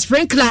 a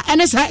sprinkler,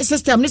 and a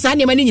system. This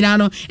animal in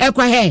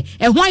Equa hair,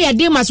 and why a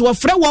demas were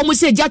Fred Womu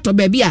say Jato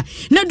Babia,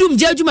 no doom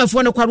judgment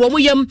for no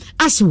Quadwomuyam,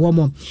 as a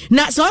woman.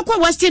 Now, so Aqua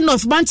Western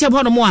North Bantam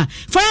Honomoa,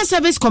 Fire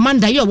Service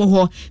Commander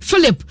Yoho,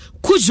 Philip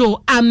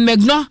Kujo, and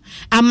Megno,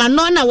 and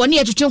Manona, 1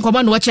 year to change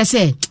command what I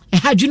say.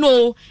 Had you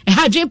know,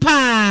 had you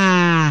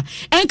pa,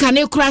 and can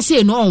you cross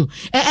in no,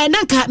 and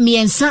Nanka me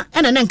and son,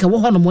 and an anchor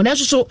woman,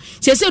 so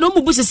say,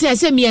 don't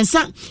say me and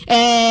son,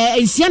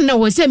 and Sienna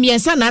was say me and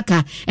son,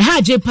 Naka,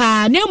 had you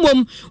pa, no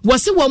mum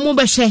was a woman,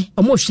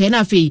 or more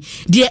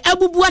shenafi, dear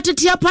Abu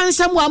Buatatia Pan,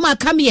 someone,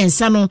 Kami and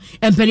Sano,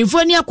 and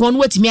Pennyfonia con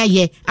what me a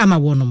ye, I'm a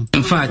woman.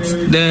 In fact,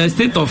 the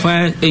state of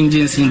fire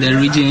engines in the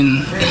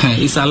region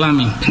is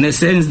alarming in the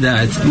sense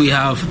that we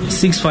have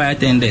 6 fire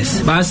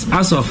tenders, but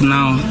as of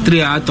now,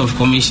 3 are out of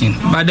commission.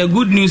 But the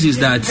good news is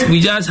that we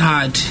just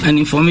had an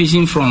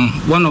information from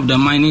one of the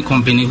mining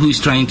company who is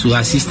trying to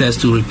assist us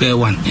to repair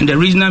one. And the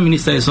regional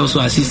minister is also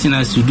assisting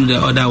us to do the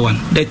other one.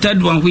 The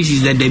third one, which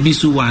is the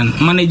Debisu one,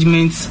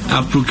 management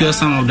have procured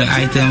some of the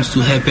items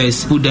to help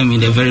us put them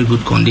in a very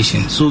good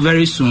condition. So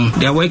very soon,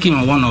 they are working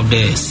on one of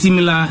the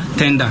similar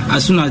tender.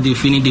 As soon as they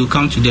finish, they will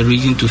come to the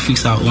region to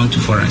fix our own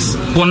for us.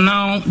 For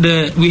now,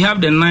 we have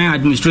the 9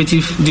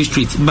 administrative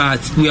districts, but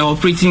we are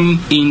operating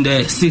in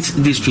the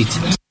 6th district.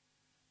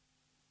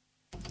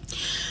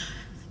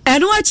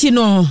 And what you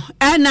know,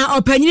 and now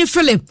opinion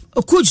Philip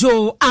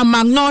Kujo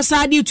among no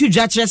sadi to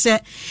judge say,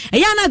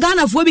 Yana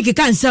Ghana for big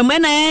cancer,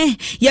 when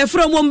ye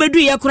from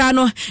Mombedu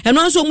Yakrano, and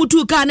also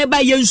Mutu can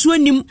by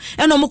Yensuanim,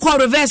 and no more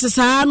reverse,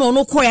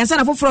 no coy, and son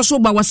of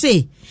Frosoba was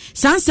say.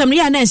 Sansam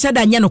ya na said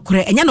anya no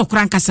kre enya no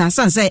kra nkasa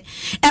san say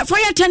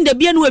fire tender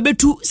bia no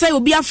ebetu say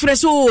obi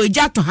afreso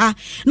ejato ha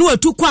no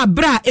atu kwa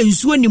bra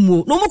ensuo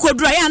nimu no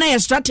mokodura ya na ya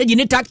strategy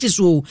ni tactics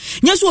o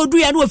nyeso odu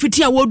ya no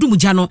ofiti a wodum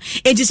gya no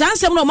enti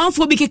sansam no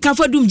manfo bi keka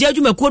fa dum gya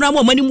adwuma ko no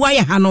ma manimu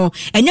aye ha no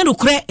enya no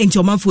kre enti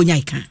o manfo nya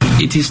ika.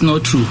 It is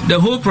not true. The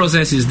whole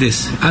process is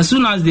this: as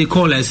soon as they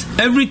call us,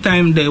 every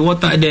time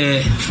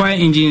the fire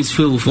engines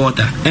fill with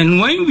water, and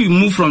when we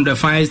move from the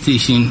fire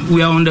station,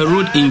 we are on the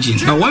road engine.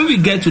 But when we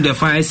get to the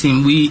fire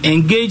scene, we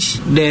engage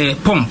the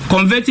pump,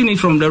 converting it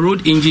from the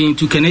road engine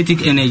to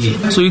kinetic energy.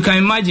 So you can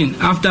imagine,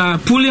 after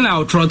pulling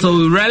our throttle,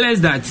 we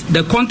realize that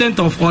the content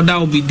of water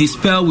will be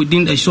dispelled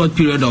within a short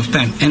period of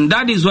time, and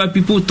that is why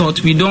people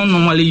thought we don't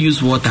normally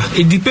use water.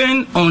 It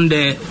depends on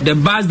the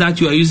bus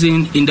that you are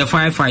using in the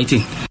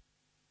firefighting.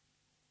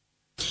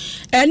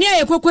 Eni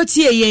aye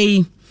kokoti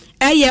ye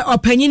eye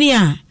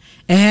opanyini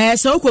a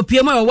so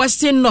kopiema wa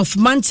Western North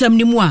Mantam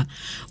ni mu a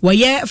wo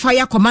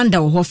fire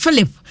commander wo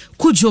Philip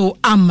Kujo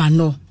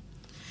Amano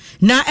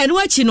na enu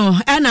achi no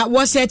na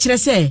wo se kire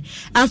se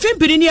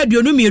afempiri ni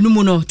aduonu mienu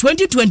mu no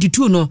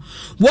 2022 no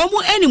wo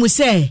mu enimu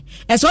se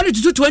eso de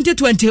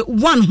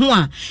 2021 ho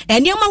a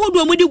eniama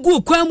hodo mu di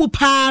gu kwa mu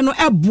pa no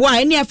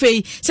eboa eni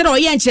afei se na wo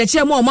ye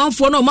nkyerɛkyerɛ mu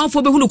omanfo no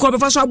omanfo behunu ko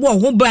befa so abo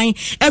ho ban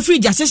afri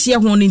jasehye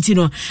ho no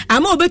ntino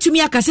ama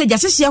obetumi akase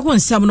jasehye ho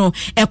nsam no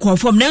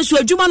confirm nanso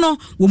adwuma no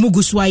wo mu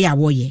gusu aye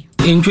awoye.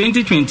 In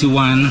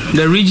 2021,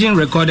 the region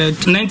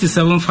recorded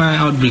 97 fire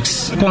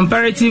outbreaks.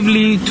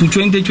 Comparatively to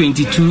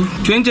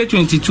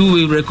 2022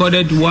 we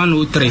recorded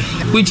 103,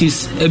 which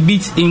is a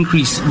bit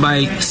increase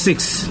by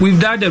 6. With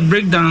that, the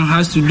breakdown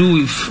has to do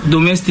with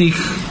domestic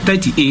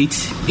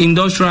 38,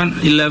 industrial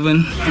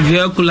 11,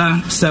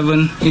 vehicular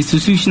 7,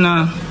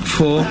 institutional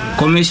 4,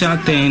 commercial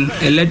 10,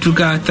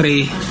 electrical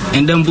 3,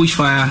 and then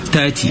bushfire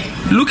 30.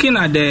 Looking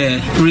at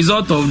the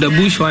result of the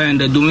bushfire and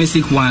the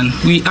domestic one,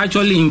 we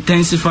actually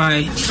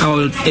intensify our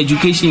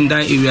education in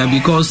that area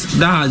because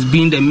that has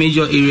been the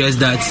major areas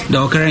that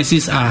the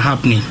occurrences are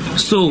happening.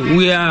 So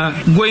we are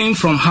going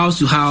from house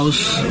to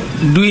house,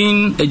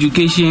 doing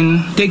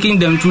education, taking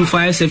them through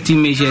fire safety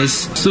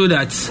measures so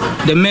that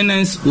the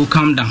menace will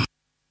come down.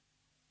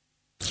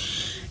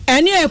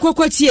 Eni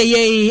ekokoti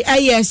ye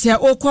ayese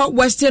okọ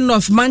Western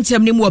North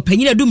Mantam ni mu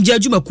opanyina dum gya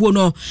adwumakuo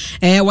no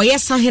wo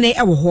yesahene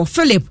ewo ho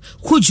Philip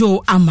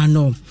Kujo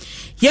Amano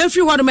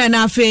yemfiri ho no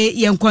na afa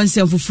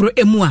yenkonsem fufuro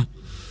emu a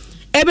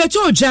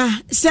ebeto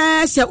oja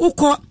se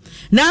ukọ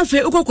na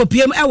afa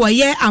ukokopiem ewo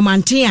ye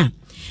amanten a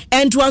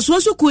ento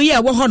asoso kuyi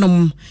ewo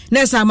honom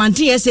na sa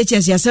amanten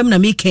SHS yasem na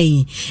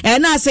mekan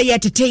na se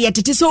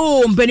yetete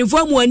so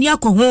mpanifo mu ani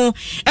akọ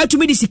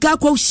atumi di sika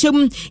akọ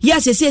hyem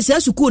ya sese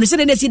suku ne se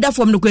ne si da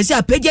fom no kwesi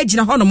apagya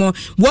gina honom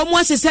wo mu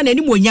asese na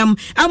ni monyam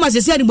ama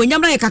sese ni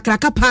monyam na ye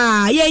kakraka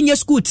pa ye nye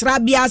school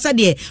trabia sa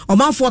de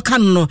omanfo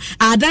kan no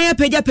adan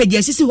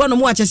apagya sisi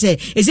honom a chese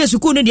ese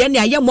suku ne de ne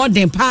aye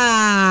modern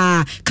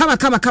pa kama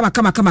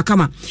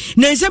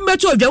na nsem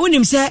beto odwa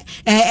wonim se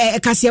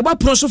kase eba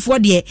prosofo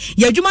de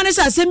ya dwuma ne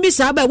se asɛm bi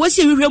saa ba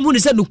wasi hwehwɛ mu ne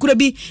sɛ nokura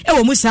bi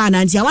ɛwɔ mu saa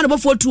nanti awana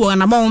bɔfo tu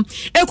anamɔ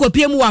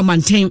ekopie mu wɔ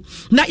amanten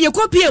na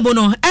yekopie mu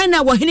no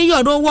ɛna wɔ hene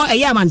yɛ ɔdo wɔ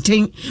ɛyɛ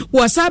amanten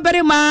wɔ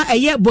sabere ma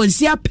ɛyɛ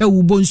bonsia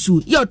pɛwu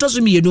bonsu yɛ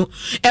ɔtɔso mienu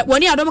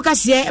wɔne adɔm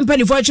kaseɛ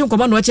mpanifo atwe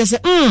nkɔmɔ no ɔkyɛ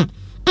sɛ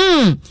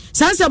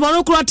sansa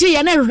bono kroti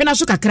ya na hwehwe na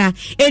so kakra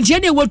entie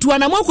ne wotu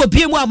ana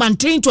makopie mu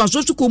amanten to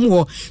asoso komu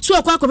ho so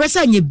akwa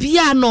akopesa nya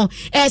bia no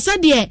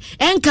sɛde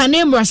enka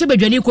ne mmrase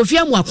badwani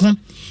kofia mu akon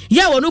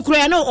ya wono kro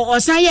ya na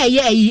osan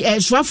ye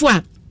soafo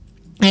a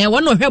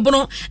wono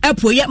hwebono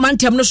apoye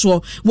mantem no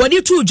so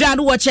wodi tu dwa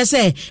no wo che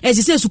se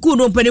esise sukuu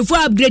no mpanifo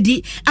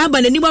upgrade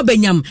aba nanim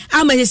abanyam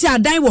ama sese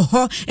adan wo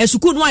ho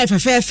sukuu no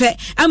ayefefefe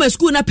ama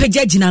sukuu na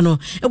pagya gina no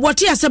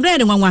wote asebra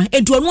ne nwanwa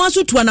entu ono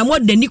aso tu na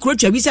mod dani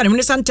krotwa bi se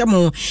ne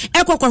santem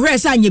ekokɔhwɛ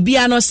se anya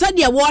bia no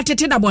sade wo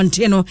tete da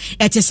bonte no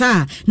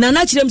etesa na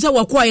na kyerem se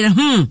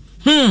wɔkɔɔ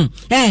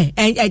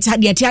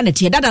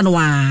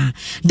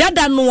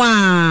dada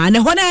noa ne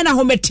hona na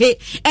homete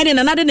ene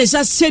na nade ne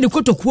sa se ni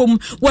kotokuom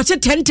wote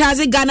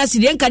 10,000 Ghana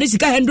cedi enka ne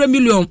sika 100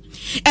 million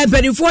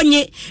empanifo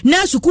nye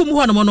na suku mu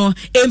hono no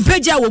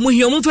empeja wo mu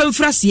hiom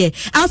mfamfrase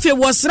afi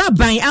wo sra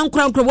ban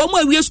ankrankra wo mu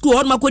awie school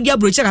hono makodi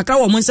abroche kakra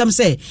wo mu nsam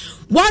se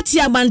what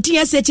ya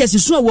mantin SHS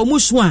so wo mu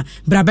so a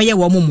brabaye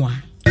wo mu moa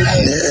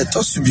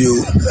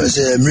tosubio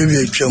se mrebi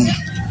atwam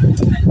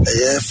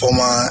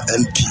former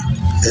MP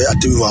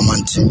Atiwi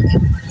Wamantin,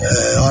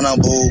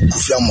 Honorable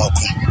Kofi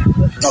Amwako.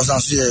 Now,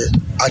 since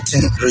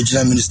acting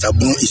regional minister,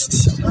 Bono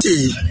East.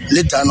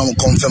 Later, I'm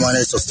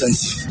confirmed as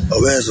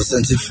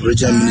substantive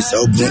regional minister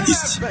of Bono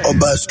East.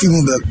 Oba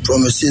school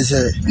promises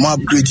more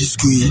upgrade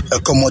school, a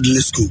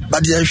commodity school.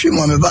 But the issue,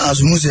 Mamma, as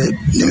we say,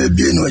 never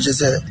be no just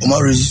say,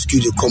 more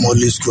school, the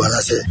commodity school, and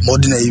I say,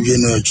 modern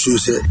even no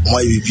choose,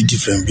 why we be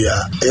different.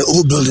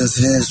 All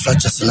buildings and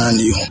structures and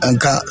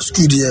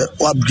school there,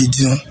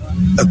 upgrade,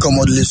 a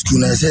commodity school,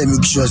 and I say,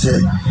 make sure say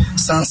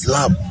science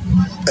lab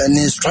and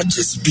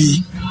structures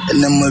be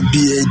and then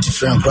be a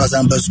different class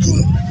and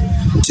school.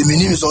 To me,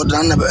 is all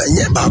done and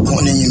yet back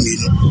on in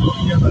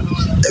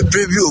a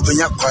preview of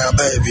your choir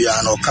baby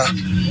and oka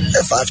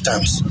 5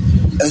 times.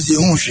 As the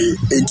Hunshi,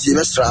 a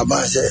Tivestra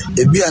say,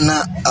 a be an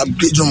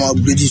upgrade from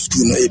upgrade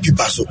school, a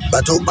pipasso,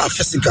 but over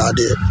physical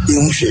there, the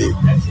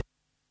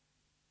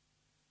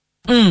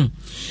Hunshi.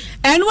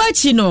 And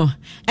what you know,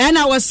 and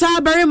our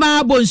Sabari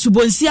ma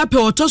bonsia pe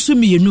otosu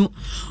mienu.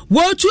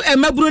 Wotu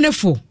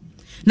emabronefo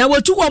na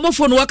wotu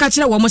womofo no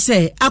wakachira womo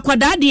se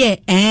akwada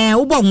de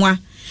wobonwa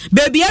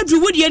baby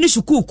adru wodi ani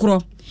suku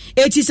kro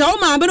eti se o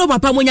ma be no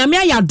papa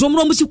monyame ya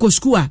domro musi ko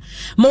school a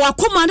ma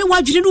wakoma ne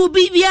wadwire no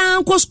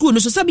bibia ko school no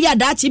so sabe ya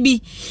daachi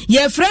bi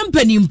ye frem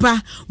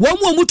panimpa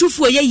womo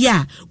omutufo ye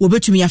ya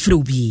wobetumi ya frɛ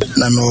obi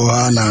na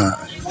no na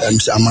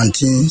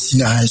Amantin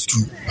Senior High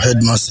School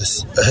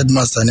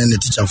headmaster and the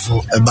teacher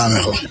for a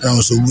banner. I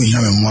was we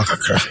have a more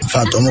kakra.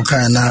 Fat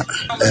Omokana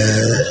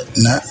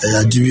na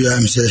Jibia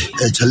say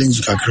a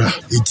challenge kakra.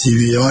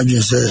 TV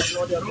imagine say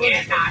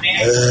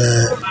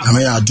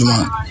Amaya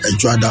Duma a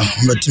Jada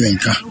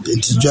Matimenka.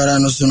 It's Jada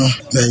no sono,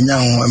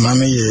 Benyan,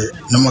 Mammy,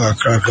 Namaka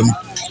crack,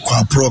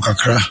 Quapro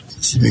kakra.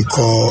 Simi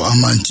call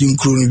Amantin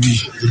Krubi,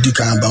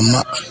 Dika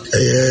Bama,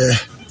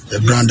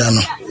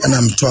 Brandano. And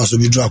I'm twice to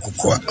be drunk.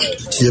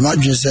 See,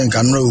 imagine saying,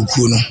 can no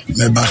kuno,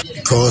 maybe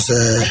because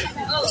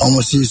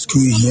almost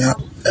school here,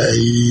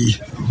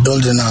 a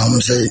building,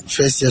 I'm say,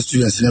 first year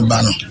students in a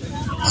banner.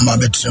 I'm a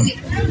bedroom.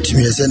 To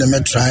me, I said, I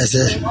try, I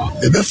say,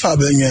 maybe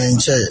Faber in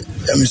chair.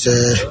 Let me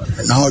say,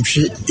 now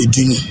she is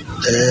doing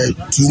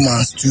 2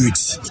 months, 2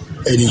 weeks.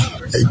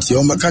 It's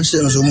on my catch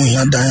them so much.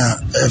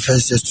 I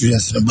first year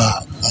students in the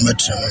bar on my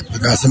train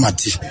because I'm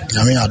at it.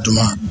 I mean, I do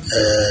my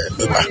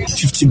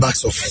 50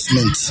 bags of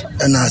cement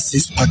and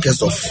 6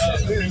 packets of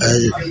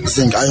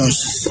zinc iron.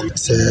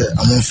 Say,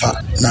 I'm on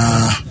fat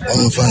now.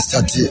 I'm on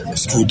start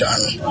school down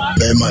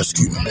by my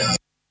school.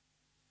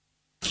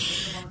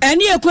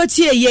 And you put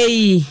here,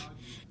 ye,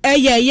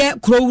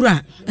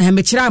 Crowra, and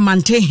Mitra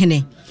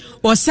Mantehene,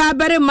 or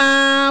Sabere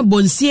ma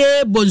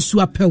bonsie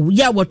bonsuape,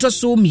 ya water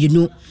so me, you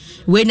know.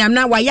 When I'm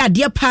now why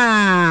dear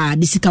pa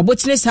this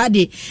cabotness had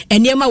it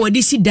and yama what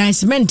this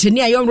dancement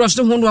near young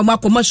Roston who were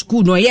Marco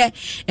school no ye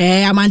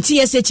Amanti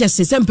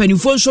SHS something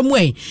phone some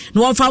way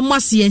no one found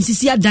Massy and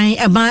Cecilia dying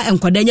about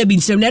and Quadania been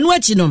seven and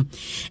watching them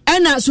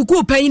and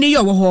Suku paying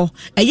your ho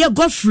a year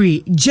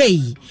Godfrey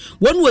J.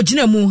 One word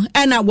Jinamu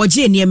and a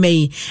Wajania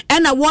May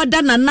and a word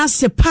done a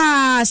nase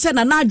pa send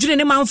a not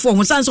dreaming man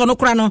for sons on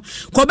Ocrano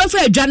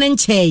Cobefa Jan and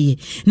Chay.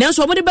 Now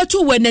so many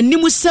better when the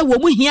Nimusa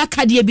wo here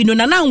Cadia Bino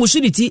Nana was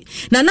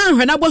Nana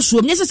when I was so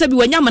necessary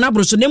when Yaman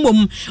so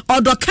nemum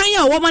or do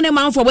Kanya woman a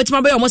man for what my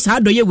boy almost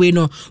had do you win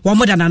no one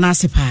more than an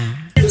asipa.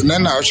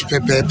 Nana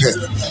pepe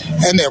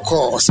and a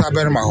call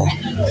Sabermaho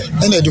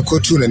and a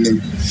ducotu and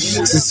him.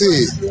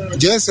 See,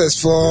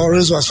 JSS for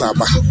resource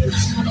faba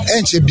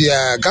and she be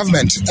a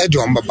government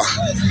Edom Baba.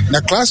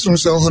 The classroom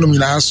so home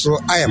so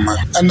I am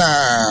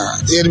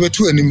and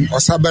two and him or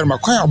Saberma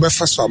quite a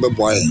first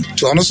boy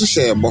to honest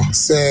share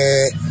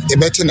say a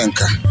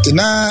betinanka.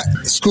 Tina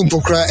school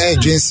pokra a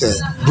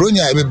jinse,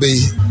 Brunia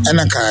baby, and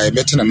a kai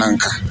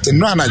betinanka. The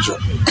Ranajo.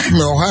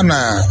 me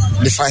ohana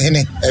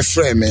defahene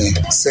efre me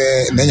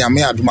se na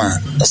nyame adoma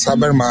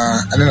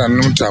sabarma ane na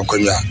num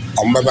trankwanya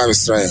ombaba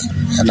besra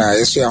na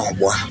yesu ya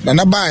hoboa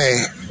na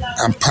bae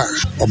ampa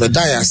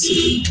obedias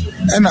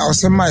and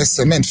also my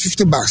cement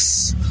 50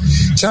 bucks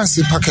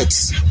chance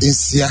packets in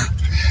sia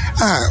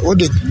what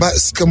the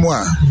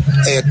scamwa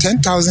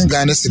 10,000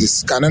 Ghana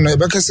cedis can no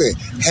be say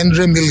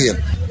 100 million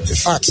in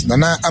fact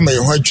nana am a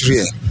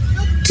hwadwire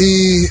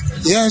ti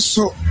yes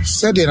so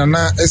said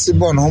na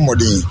esibon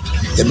homodin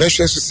e be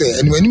hwe so say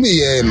and when me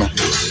ye no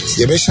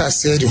ye be sha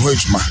say the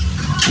hwadwuma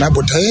na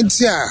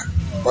botayentia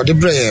ode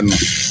breye no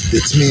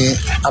etimi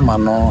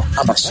amano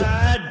abaso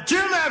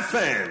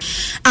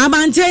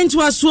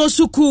Amantentu asuo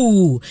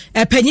suku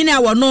epanyina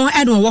wono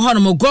ene wo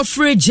hono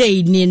Godfrey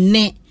J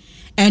ne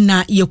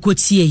ena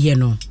yekotie ye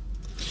no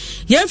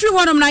yemfiri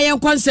hono na yen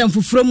konsem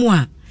fufuro mu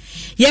a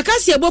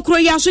yekase ebokro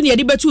ya so ne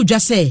yede betu dwa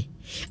se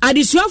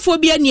adisuafo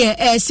bia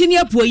ne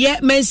senior poye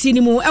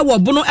mansini mu ewo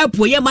bono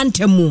apoye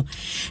mantemu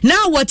na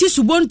wati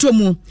subonto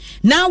mu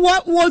na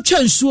wo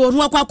twansuo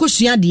no akwa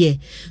kosua de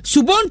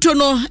subonto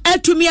no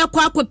atumi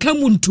akwa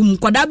akamu ntum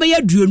kwada be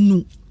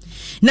yaduonu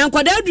na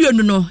nkwada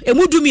aduonu no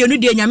emudumienu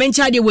de nyame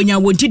ncha de wonya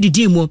wonti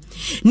didi mu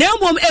na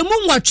emom emu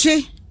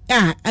nwotwe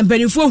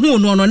ampanifo hu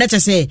no na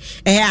kyese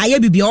aye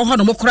bibia ho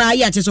no mokora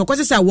ya kyese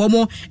okosesa wo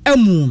mo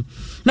amu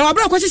na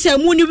wabra okosesa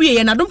amu ni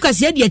wiye na dom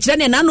kase de akira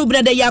ne na no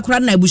brada ya akora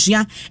na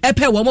abusua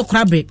epe wo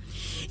mokora bre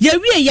ye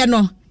wiye ye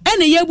no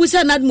ene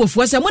yebusa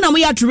nadmofo se mo na mo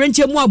ya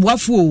torenche mu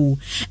aboafo o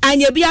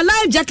anya bia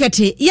live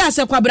jacket ya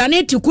se kwabra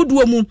ne ti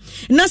kuduo mu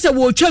na se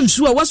wo twam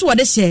su a wo so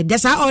wode hye de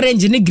sa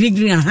orange ne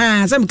green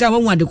aha se mka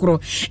wo ade kro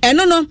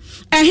eno no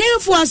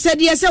ehemfo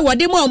asede se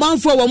wode mo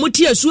manfo wo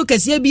muti asu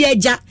kase bia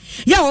agya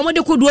ya wo mo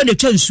de kuduo ne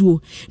twam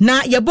su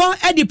na yebo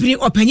edipri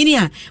opanyini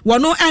a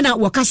wono ana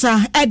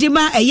wokasa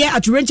edima eye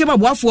atorenche mu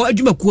aboafo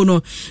adwumakuo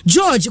no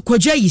George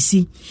Kwaja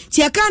Yisi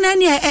ti aka na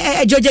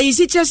ne George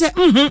Yisi kyese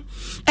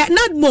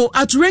nadmo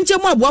atorenche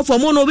mu aboafo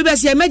mo no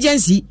bibese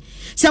emergency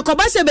se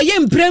koba se be ye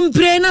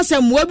mprempre na se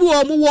mwabi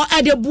wo mo wo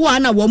adeboa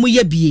na wo mo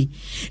ye bie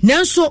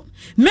nanso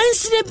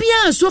mensine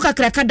bia so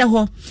kakraka da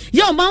ho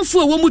ye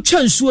omanfo wo mu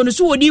twansuo no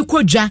so wodi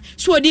kwadwa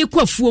so wodi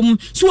kwafuom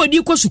so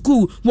wodi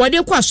kwasuku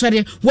wodi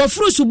kwasore wo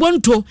furu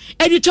subonto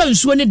edi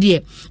twansuo ne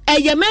de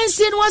eye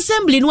mensine no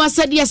assembly no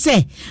asade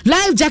se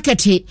live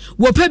jacket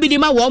wo pabidi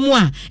ma wo mo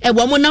a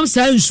wo mo nam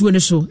sa nsuo ne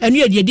so enu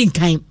ye de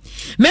nkan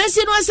Mercy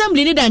no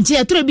assembly ni danche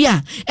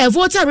atrebia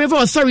Volta River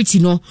Authority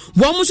no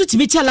wo mu so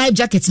timicha live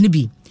jacket ni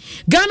bi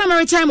Ghana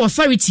Maritime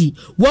Authority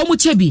wo mu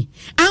chebi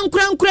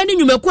ankura ni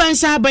nwumaku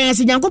ansa aban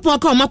se nyankopon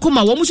ka o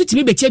makoma wo mu so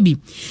timi be chebi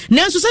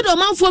nanso se do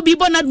manfo bi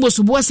bonad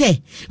bosubo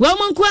se wo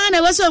mu nku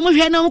ana wo so mu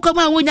hwe na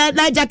nkoma wonya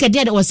live jacket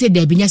de wo se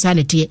da binya sa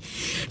ne te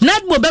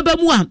nadmo baba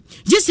mu a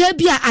gise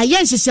bia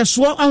ayen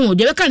hyehyɛso aho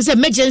de be kan se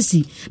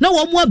emergency na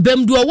wo mu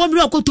abam du wo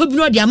mre okotobi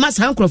no de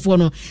amasa ankrofo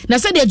no na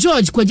se de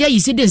George Kwaja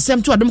Yisi de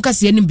nsem to adom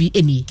kase ni bi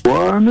eni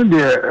no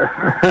de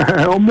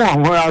o mu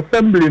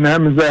assembly na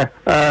me say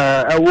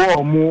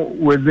wo mu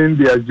within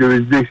their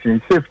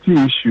jurisdiction, safety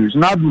issues,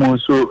 not more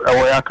so.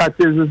 We are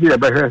catching this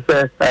but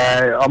say,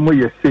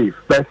 you're safe.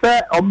 But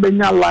say,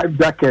 life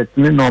jacket,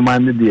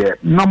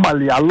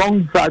 normally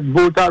alongside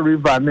Volta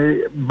River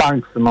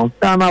banks,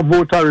 Ghana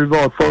Volta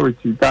River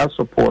Authority that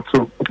support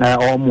so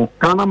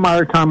Ghana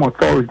Maritime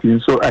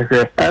Authority. So and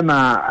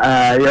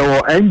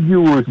your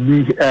NGOs,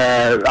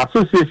 the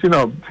Association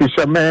of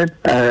Fishermen,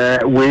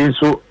 way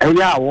so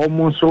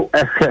almost so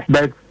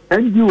but.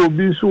 NGO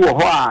be so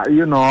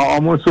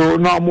almost so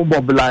normal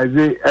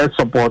mobilize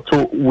support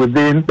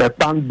within the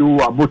Tandu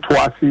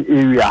Abutuasi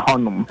area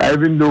honum.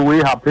 Even though we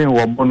happen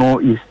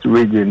Wabono East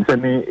region,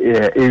 any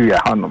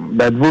area honum.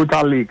 But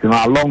Volta Lake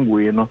a long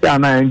way,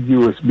 Ghana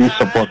NGOs be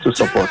support.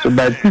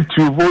 But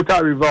to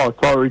Volta River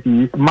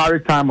Authority,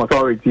 Maritime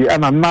Authority,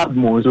 and I'm not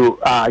more so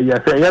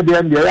yes, in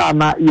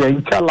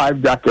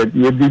life jacket,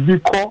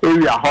 the call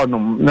area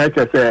honum, like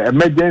I say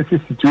emergency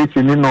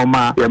situation in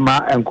Noma,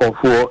 Yama and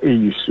Kofo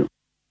issue.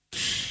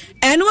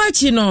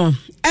 Enwachi no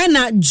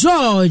ena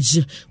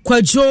George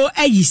Kwajo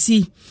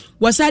Yisi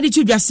wasadi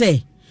tudwa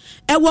se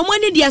wo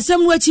mani di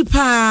asem wachi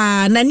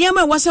pa na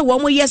niam wasa wo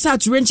mo yesa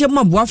atorenche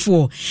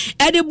maboafo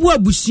ede bu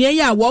abusua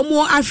ya wo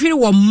mo ahwere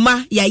wo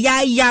mma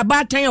ya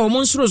batan ya wo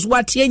mo nsoro so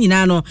watie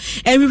nyina no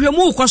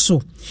enhwehwemu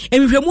ukoso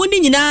enhwehwemu ni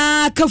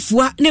nyina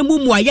kafua na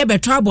mumu aye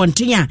beto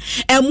abonten a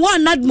emo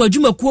anadmo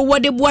adwumakuo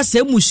wode bo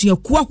asa musua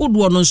ku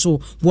ahodo no so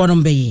wono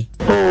mbeye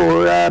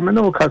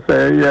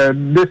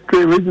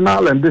district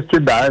regional and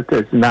district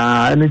directors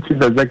na any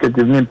chief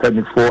executive in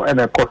 24 and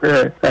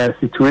a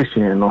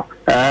situation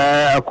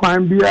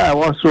kwan bia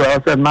also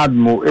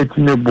nadmo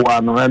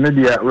etinebo no and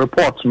the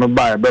report no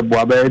by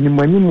beboa any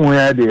manimu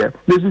ya there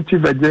this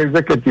chief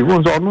executive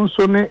no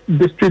so ne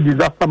district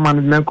disaster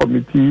management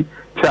committee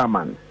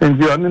chairman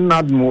and the only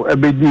nadmo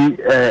ebedi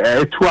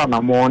etu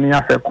na morning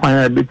afa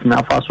kwan ebeti na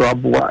afaso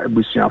aboa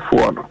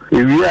ebusuafo no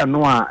ewia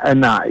no a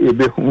na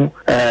ebehu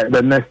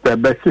the next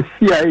best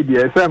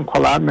CID sem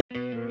kola.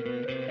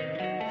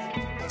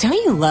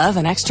 Don't you love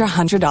an extra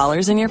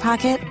 $100 in your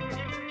pocket?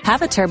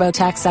 Have a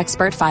TurboTax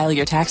expert file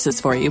your taxes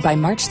for you by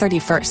March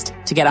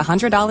 31st to get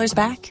 $100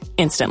 back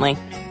instantly.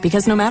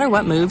 Because no matter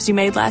what moves you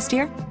made last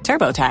year,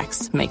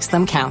 TurboTax makes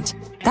them count.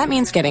 That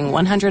means getting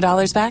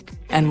 $100 back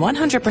and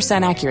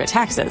 100% accurate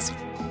taxes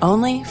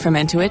only from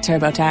Intuit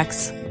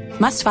TurboTax.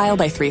 Must file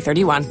by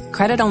 3/31.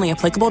 Credit only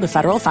applicable to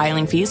federal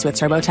filing fees with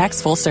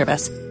TurboTax full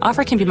service.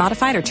 Offer can be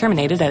modified or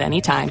terminated at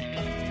any time.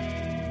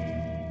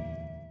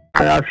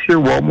 I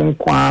feel woman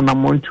kwan na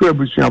montu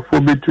abusuafo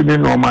betuni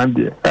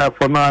Normandy.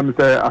 For now I'm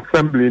the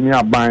assembly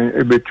near buying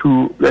a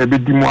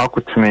bedimu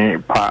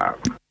akotene pa.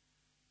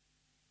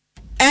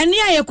 Eni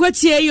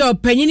ayekwatie yo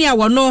panyini a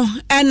wono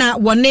na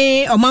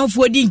wone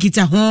omanfo di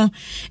nkita ho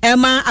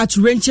ema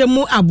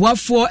aturenchemu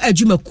aboafo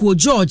adwumakuo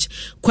George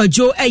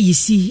Kwajo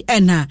ayisi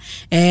na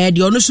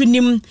de ono so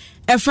nim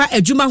efa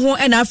adwuma ho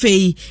na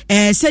afei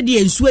sedi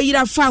ensu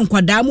ayira fa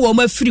nkwadaa mu wo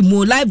mafiri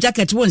mu life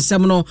jacket won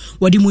nsem no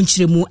wodi mu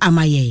nkyiremu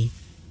amaye.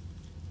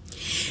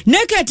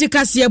 Naked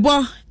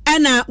Kasiebo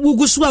ana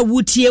wuguswa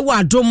wutie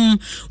wadom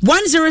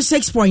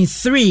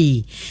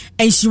 106.3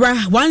 Enshira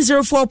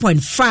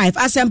 104.5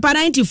 Asempa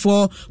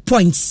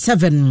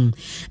 94.7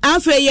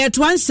 Afe ye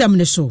twansem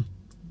ne so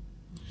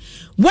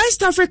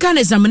West African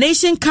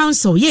Examination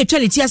Council ye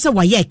twaliti asa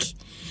wayek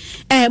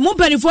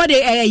mumpani for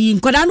de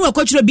nkoda no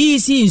akotwero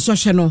BEC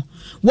nsɔhwɛ no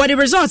what the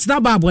results na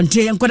ba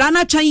bonte nkoda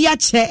na twan ya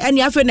che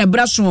ene afa na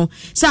braso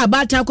sa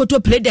abata koto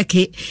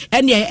pledeke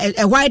ene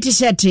white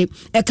shirt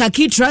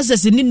khaki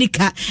trousers ni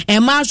nika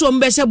ma so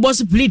mbese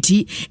boss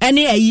pliti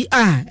ene ayi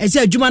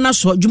ese adwuma na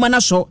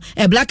so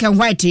black and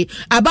white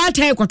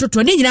abata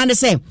kototo ni nyina ne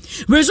se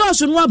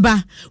results no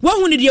aba wo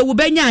hu ne de wo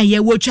banya ye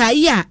wo twa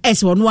yi a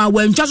ese wono a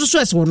wo ntwa so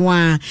ese wono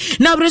a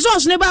na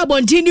results ne ba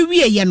bonte ni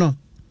wie ye no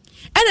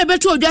ene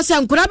beto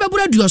odwasa nkura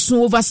bebura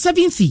duoso over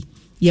 70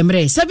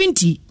 yemre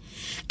 70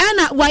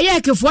 ana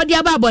wayeke fo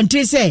dia ba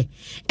bonte se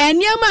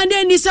eniema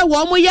na ni se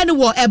wo mo ye ne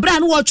wo ebra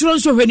no wo tworo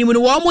nso hwani mu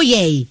no wo mo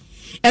ye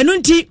enu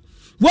nti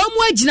wo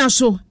mo agina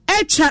so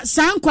etwa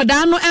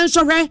sankoda no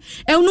enso hwe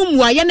enu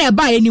muaye na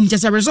eba enim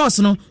chese resource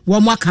no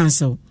wo mo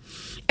cancel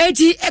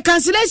eti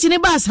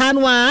cancellation ba sa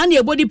no a na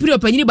ebodi pri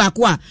opanyini ba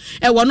ko a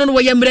wo no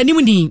wo ye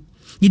mranim ni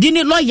yidi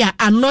ni lawyer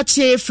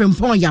anoche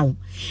Frimpong yawo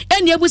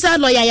eni ebusa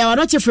lawyer ya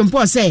anoche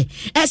Frimpong se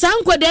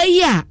sankoda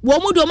yi a wo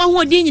mu do ma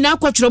ho di nyina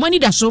kwatworo mani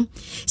da so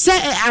se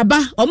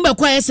aba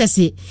ombekwa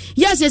esese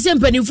yasese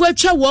mpanifo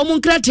atwa wo mu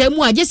nkrata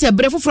mu agye se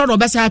bre foforo no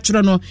besa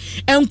atworo no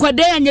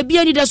enkwada anya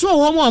bia ni da so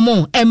wo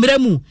mo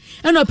emremu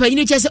eno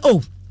panyini chese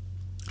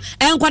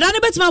enkwada ne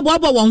betima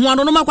boabo wo ho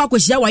ano no makwa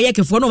kwahia wa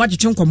yekefo no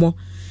watwetwe nkomo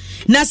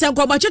na se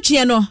nkoba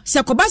twetwe no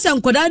se koba se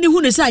enkwada ne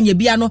hu ne sa anya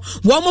bia no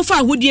wo mo fa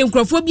ahodie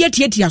nkrofo bia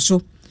tietia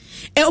so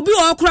obi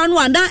wo okra no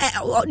anda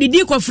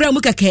didi kofra mu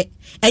keke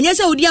enye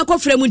se odi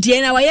akofra mu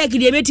tie na wa ye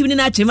kidi emetim ni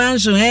na atwema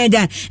nso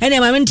da ene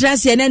ma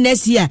mentrase ene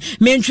nasi a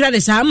mentwra de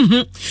sa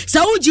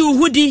sa uji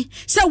uhudi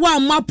se wa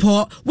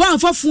mapo wa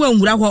amfafu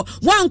anwura ho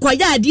wa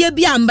nkwaya ade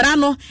bia mbra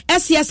no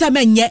ese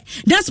menye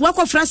das wa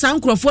kofra sa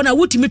nkrofo na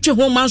wutimi twe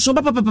ho manso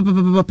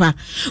papa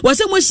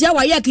wase mo hia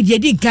wa ye kidi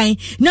edi nkan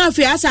na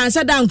afi asa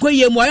ansa da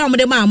nkoye mu ayo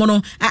mde ma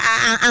no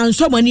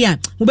anso mani a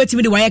mo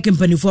betimi de wa ye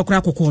kampanifo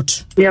okra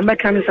kokot ya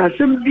mekanisa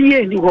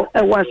sembie ni ho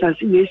e wa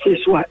asase ye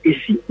seso a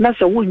esi na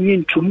se wonyi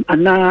ntum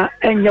ana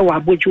enye wa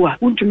abojua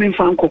untumi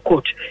mfa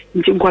nkokot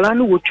nti nkwala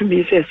no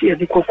wotumi se se ye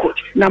kokot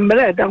na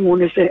mele da ho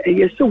ne se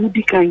eye se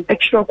wudi kan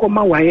extra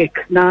koma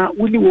wayek na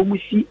wuni wo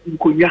musi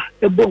nkonwa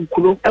ebo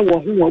nkulo e wo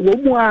ho wo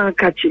mu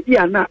akache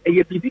ya na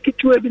eye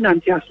bibikituwa bi na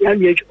ntiase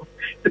ayejo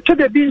to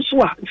the bin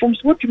so a from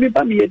so wotumi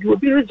ba me ye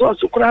obi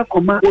results kura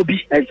koma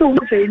obi e se wo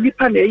se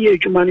nipa na eye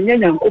adwuma no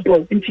nyanya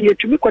nkobo nti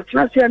yetumi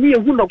kwatena se na ye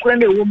hu nokura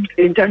na ewo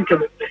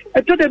entantem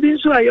e to the bin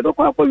so a ye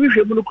bekwa akwa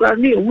hwehwe mu nokura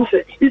na ewu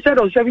se instead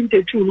of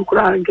 72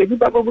 nokura nke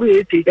baba buru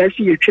ete da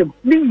si yetwem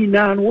ni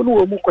nyina no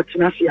wo mu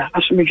kwatena se a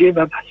asomdwe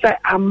baba sa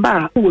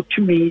amba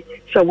wotumi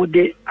sa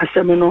wode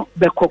asem no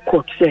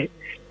bekokot se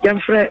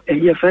yamfre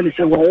ye fele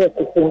se wo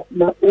kokko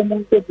na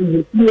omuntu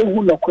bi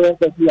ehu nokura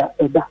bia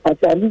eda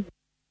atani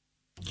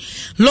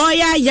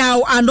Lawyer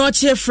Yao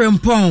Anoche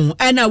Frimpong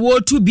ena wo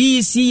to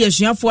BEC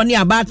yesuafo ne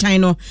abatan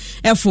no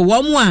efo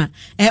wo mu a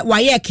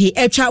wayeke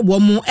etwa wo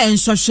mu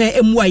ensohwe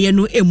emu aye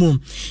no emu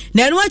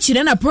na eno achi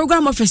na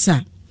program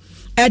officer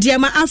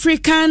Ediama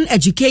African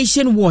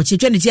Education Watch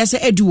etweneti ase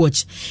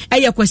EduWatch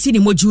Kwasi ni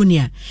mo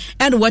junior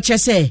and watch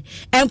say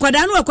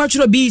enkwada no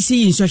akwatworo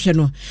BEC nsɔhwɛ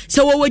no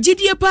sɛ wo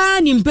wagidie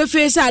pa ni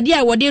mpefe sɛ ade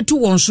a wode to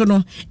wɔn so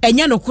no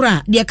enya no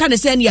kora de ka ne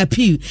sɛ ne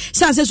appeal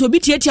sɛ so obi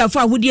tietia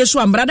fa ahodie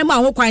so amra de ma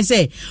ho kwan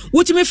sɛ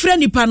wotumi frɛ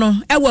nipa no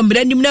ɛwɔ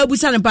mra nim na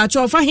abusa ne pa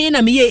kyɛ ɔfa he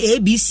na meye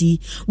ABC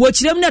wo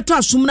kyerem na to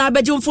asom na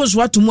abegye mfo so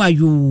atom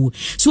ayo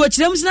so wo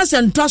kyerem sina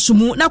sɛ nto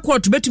asom na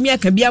court betumi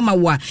aka bia ma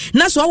wa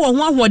na so wo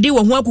ho ahode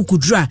wo ho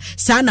akukudura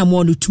sana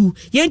mo no tu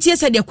yentie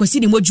said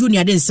Kwasi ni mo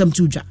junior den sam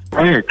tuja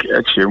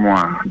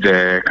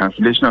the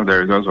cancellation of the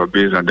results were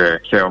based on the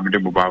say of the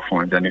mobile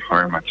phones and the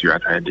foreign material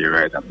at the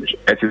right examination.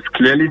 It is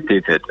clearly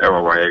stated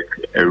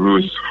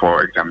rules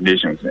for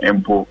examinations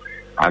impo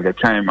at the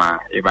time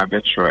if I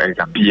bet sure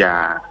exam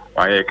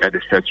at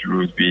the set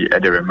rules be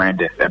at the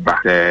reminders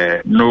about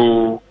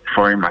no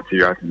foreign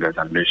materials in the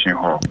examination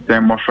hall.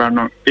 Then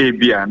Mofrano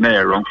AB and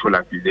a wrongful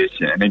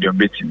accusation and your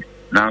betting.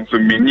 Now, so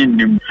many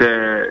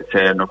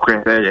say no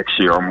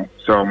question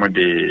so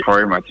the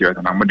foreign materials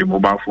and I'm the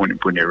mobile phone in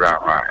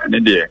Punira and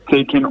then they're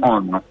taking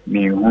on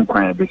me who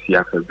can be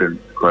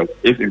because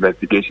if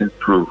investigations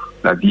prove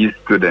that these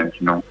students,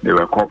 they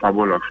were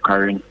culpable of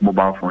carrying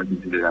mobile phones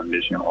into the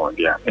examination hall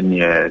there, and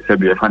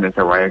Serbia funded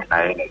a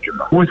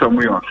YX who some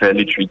way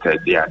unfairly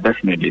treated there,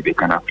 definitely they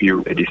can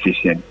appeal the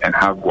decision and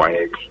have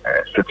YX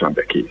sit on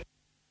the case.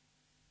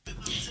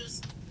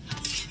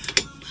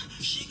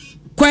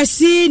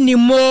 Kwesi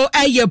Nimo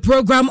a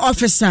program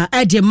officer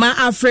at the Ma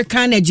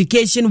African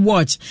Education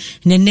Watch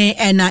nene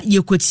ena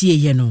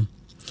yekotie ye no.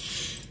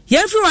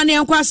 Everyone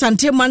yankwa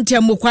asante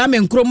mantem Kwame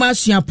Nkrumah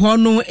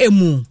suapon no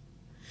emu.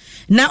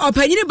 Na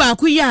opanyini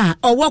baako ya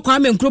owo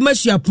Kwame Nkrumah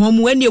suapon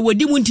mu ene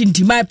wodi mu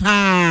ntintimai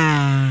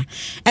pa.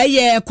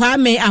 Eye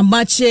Kwame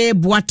Amache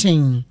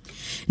Boateng.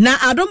 Na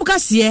adom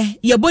kase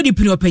ye body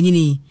pini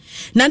opanyini.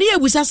 Na ne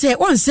yabusa se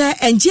onse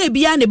enje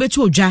bia na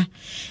betu odwa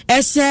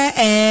ese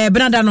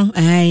benada no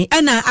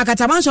na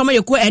akatamanso ma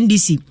yeko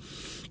NDC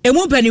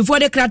emu panifo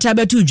de krata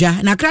betu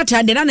dwa na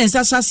krata de na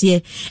nsa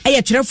sase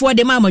twerefo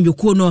de ma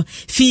amanyoko no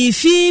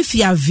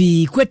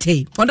fiavi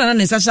kwete onda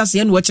na nsa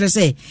sase no kire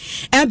se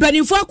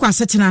panifo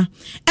akwasetena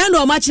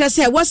ena o ma kire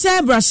se wo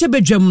se brahye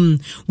bedwam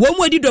wo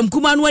mu adi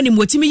domkuma no anim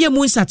wotimi ye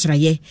mu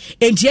nsakyeraye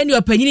entie ne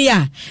opanyini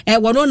ya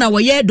wono na wo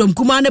ye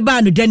domkuma ne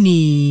ba no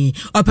dani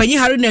opanyi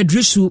Haruna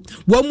Adrusu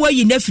wo mu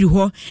ayi nafiri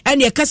ho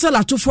ena ye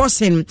kasala to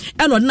forcing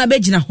ena odna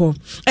begina ho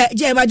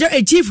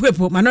chief whip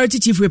minority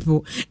chief whip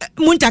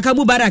Muntaka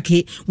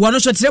Mubarake wono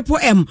so trepo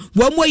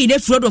wo mu ayi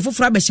nafiri do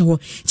foforo abehye ho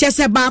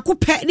chese baako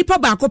pe nipa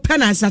baako pe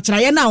na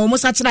nsakyeraye na wo mu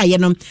sakyeraye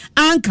no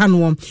anka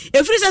no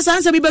efiri se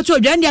sansa bi beto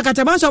odwa ndi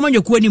akataba so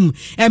amanyoko anim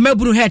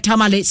maburu he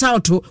tamale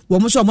sauto wo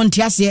mu so mo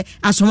ntiase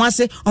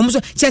asomase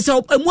omuso chese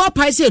emu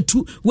apai se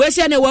tu we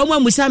se na wo mu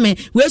amusame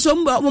we so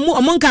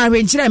mo nka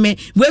hwenkyere me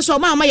we so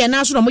ma ye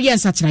na so no mo ye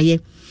nsakyeraye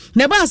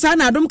na ba sa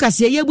na adom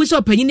kase ye bu so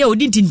opanyini e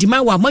odi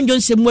ntintima wa manjo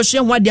nsem mo hwe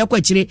ho ade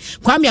akwakire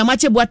Kwame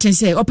Amache Boateng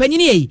se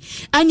opanyini e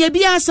anya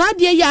bia sa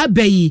de ya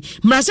abai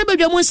mrase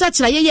bedwa mo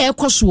nsakyeraye ye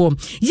ekoso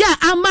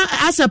ya ama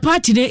asa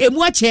party ne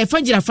emu ache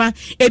fangirafa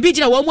ebi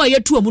gira wo mu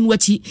ayetu omu no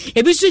wachi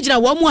ebi su gira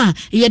wo mu a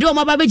ye de wo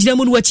ma ba begira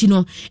mu no wachi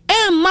no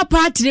emma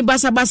party ne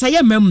basa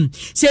ye mam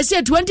se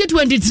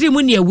 2023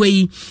 mu ne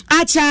ewe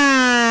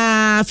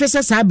acha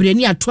fesa sabre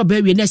ni ato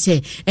ba wie ne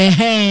se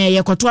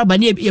ye koto aba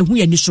ne ehu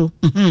yani so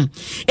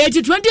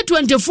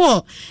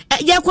 2024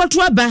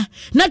 yakwato aba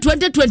na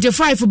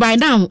 2025 by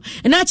now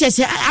na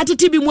chese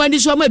atete bi mu ani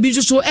so ma bi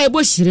so ebo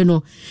hire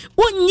no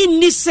wonyi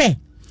ni se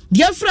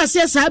dia fra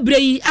se sa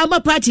abrei ama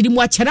party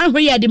mu achara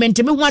hwe ya de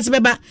menteme ho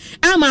asebeba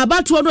ama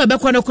abato no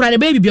ebekọ no kura ne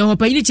baby bi ho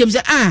pa yini chem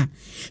se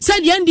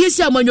sadia ndi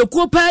si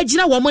amanyoko pa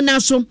gira wo mo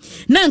naso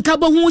na nka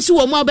bo hu si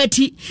wo mo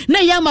abati na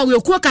ya ma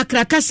weko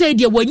kakraka se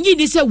de wanyi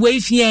ni se we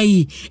fia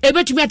yi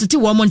ebetumi atete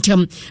wo mo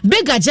ntem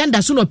big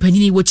agenda so no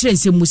panyini wo kire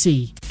nsem mu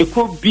sei it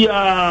could be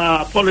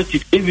a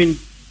politics even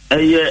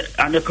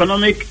an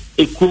economic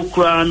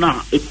ekokra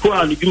na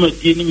ekwa no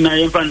dwumadi ni na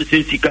yemfa ne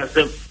se sika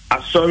se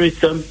sorry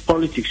some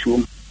politics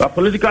wo a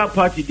political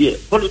party there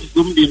politics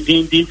wo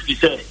din to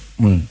say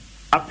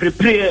a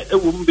prepare e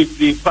wo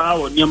mbedre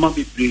power niam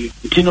bebre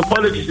tino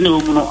politics ne wo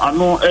no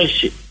ano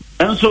ehye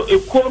enso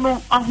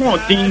ekono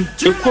ahodin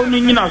ekono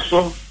nyina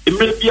so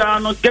emebia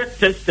no get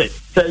tested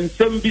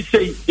sensem bi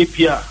say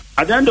epia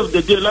at the end of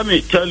the day let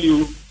me tell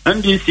you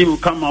NDC will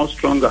come out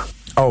stronger.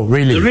 Oh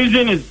really? The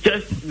reason is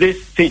just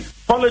this thing.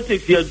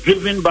 Politics is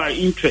driven by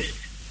interest.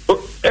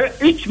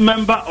 Each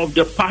member of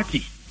the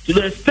party to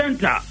the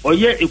center or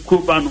ye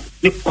ekobano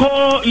the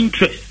core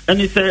interest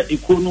and it's a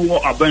ekono wo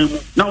abanmu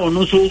na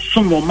ono so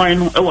sumo man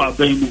no e wa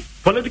abanmu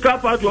political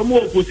party or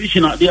more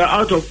opposition they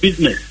are out of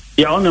business,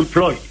 they are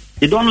unemployed,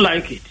 they don't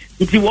like it.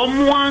 If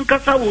one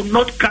kasa will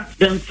not cut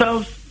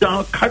themselves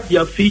down, cut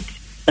their feet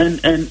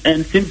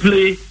and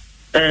simply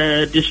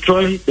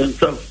destroy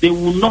themselves, they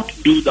will not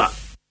do that.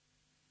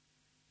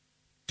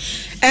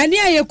 Ani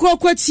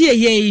ayekwotie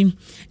ye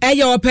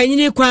eye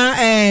opanyini kwa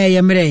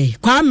yemre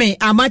Kwame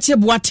Amache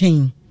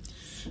Boateng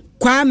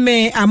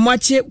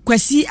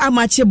Kwesi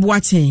Amache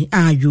Boateng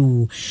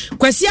ayo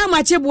Kwesi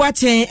Amache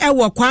Boateng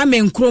ewo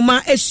Kwame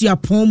Nkrumah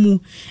esuapon mu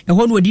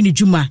eho no odi ne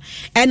dwuma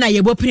na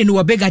yebopire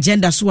no big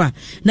agenda so a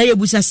na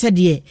yebusa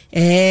sede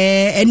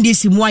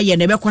NDC mu aye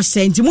na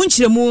bekwose nti mu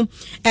nkyeremu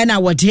na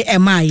wode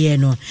emaye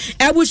no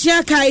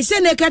ebusia kai se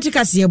ne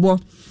katikase yebo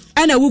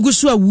ana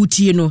wugusu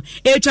awutie no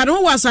etware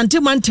ho wasante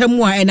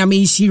mantamu a na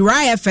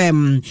Menshira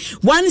FM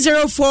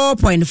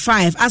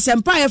 104.5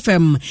 Asempa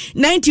FM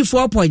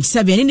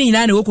 94.7 ni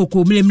nyina na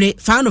wokoko mlemle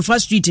fa no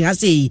first street ha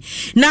sei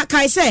na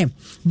kai se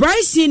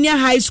Bryce Senior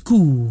High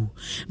School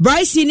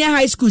Bryce Senior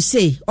High School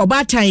say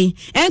Obatai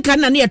enka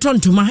na ne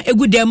tontoma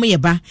egu dem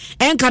yeba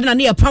enka na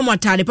ne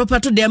pamotade papa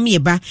to dem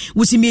yeba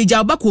wusimi eja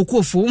oba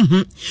kokofo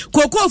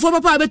kokofo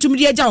papa betumi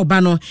de eja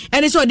oba no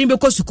ene so odin be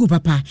ko school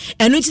papa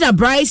eno ntina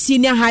Bryce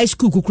Senior High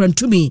School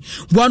kokrantumi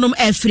bonom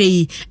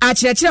efrei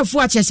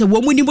akyerɛkyerɛfo akyerɛsɛ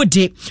wo mu ni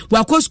mode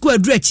wakɔ school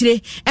aduru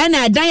akyire ena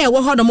adan ya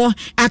wo hodomo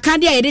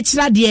akade ya yede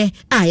kyerade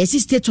yes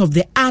state of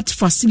the art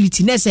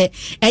facility na sɛ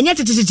enye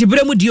tetete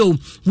bremu dio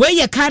we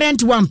ye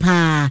current one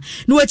pa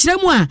no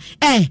akyerɛ mu a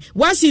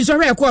once is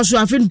already course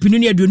afin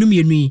pinuni aduonum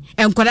yenu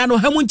enkwada no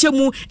hamu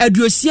nchemu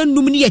aduosia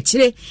num ne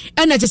yɛkyerɛ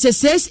ena kyerɛ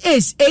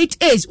 6 8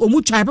 8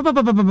 omu twa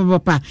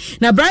papa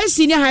na Bryce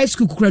Senior High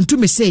School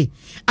kokrantumi say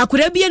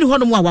akoda bia ni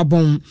hono mu a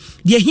wabon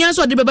de hia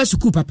so de beba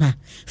school papa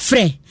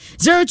frɛ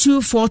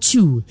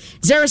 0242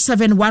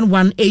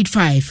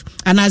 071185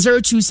 and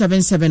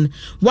 0277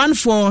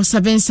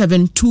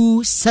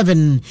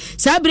 147727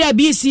 sabria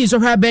BC so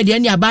ha bed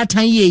any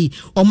abatan ye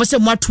omose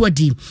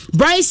mwatodi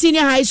Bryce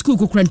Senior High School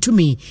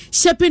kokrantumi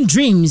shaping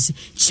dreams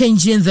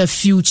changing the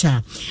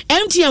future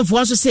MTN for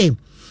also say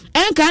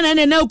enka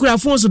na okura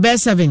phone so be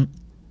 7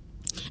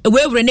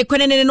 wewure ne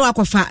kwenene no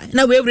akofa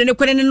na wewure ne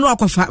kwenene no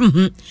akofa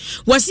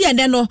wasi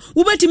ende no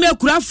wobetimi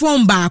akura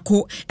phone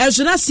baako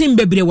enso na sim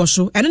bebre wo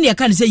so ene ne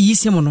yaka ne se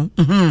yisim no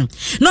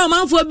no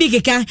manfo bi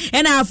keka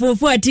ena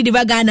afofo ati di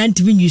baga na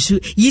ntimi nyusu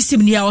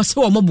yisim ne ya wo se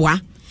wo moboa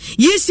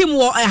yisim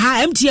wo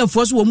ha MTN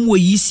for so wo mo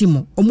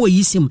yisim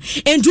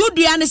entu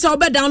dua ne se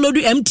obe download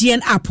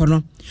MTN app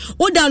no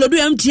o download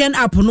MTN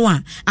app no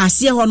a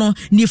ase ho no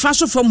ni fa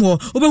so fom ho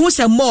obehu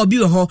se mo bi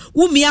ho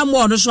wo mia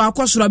mo no so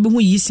akosoro be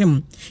hu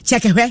yisim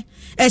check hwe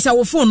esa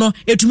wo phone no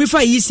etumi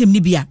fa yisim ni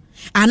bia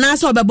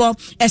anasa obebo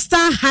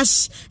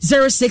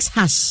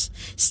 *#06#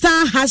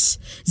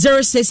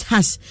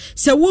 *#06#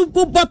 se wo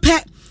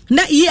bope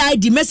na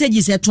EID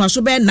messages eto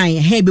aso be 9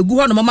 he begu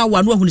ho no mama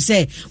wa no ahunu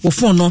se wo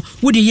phone no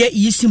wo de ye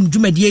yisim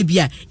dwumade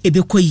bia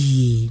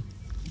ebekoyi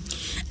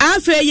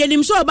afa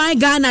yenim so oban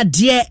Ghana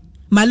de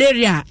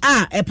malaria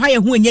epa ye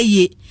ho enye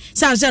ye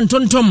sanse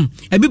ntontom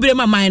ebibire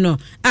maman no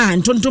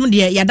ntontom de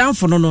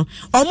yadanfo no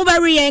omo ba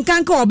re yen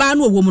kanka oba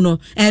no owom no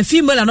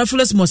female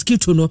anopheles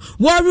mosquito no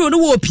worry no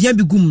wo pia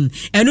bigum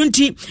eno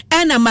nti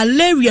na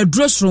malaria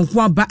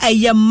drosronko ba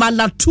eye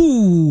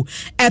malatu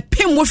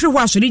epem wo hwe ho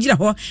asori gira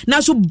ho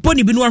na so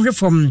boni bi no hwe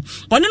fom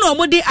one no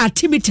omo de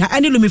artimita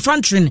ane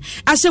lumefantrine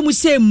asemu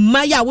se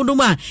maya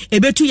wodom a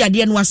ebetu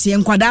yade no ase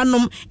nkwada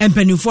nom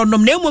empanimfo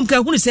nom na emom ka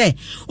hunu se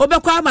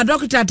obekwa ma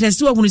doctor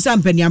test wo hunu se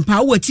empaniampa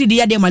wo tiri de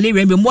yade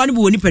malaria be mo ne bi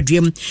woni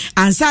padwem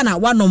ansa na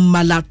wano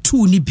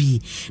malatu ni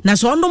bi na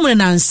so ndom ne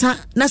nansa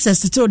na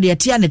sesito de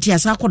tia na tia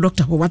sa kwa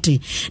doctor ho wate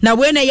na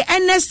we na ye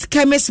Ernest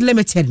Chemist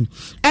Limited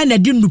na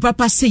di nu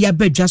papa se ya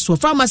badwa so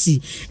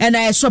pharmacy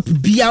na shop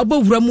bia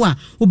obowura mu a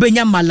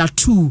obenya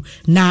malatu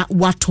na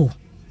wato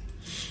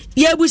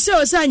ye bu se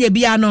osanya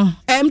bia no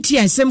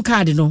MTN sim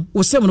card no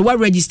wo sem no wa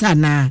register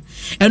na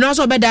eno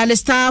also be dial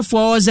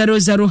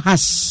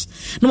 *400#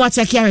 no wa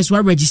check here is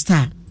wa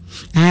register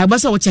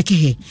basa wo check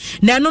he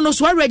na no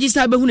so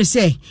register be hu ne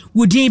say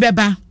wudin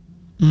beba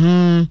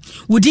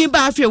wudin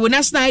ba afia wo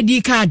national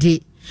ID card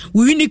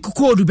wo unique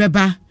code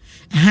beba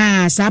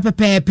sa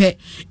pepepe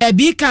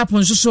bi cap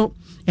nso so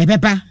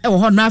beba wo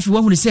ho no afia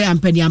wo hu ne say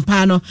ampani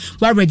ampa no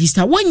wa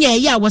register wonya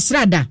ya wo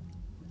srada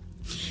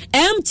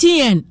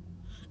MTN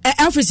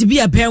office bi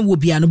aben wo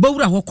bia no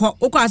bawura hokọ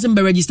okọ asem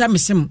be register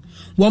mesim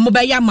wo mo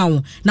be ya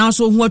mawo na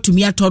so hu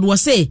atumi atod wo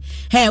say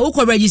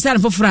okọ register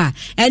fofora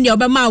and you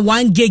be ma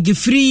 1 gig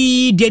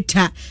free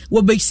data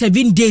wo be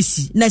 7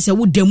 days na say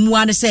wo damu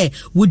an say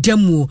wo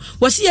damu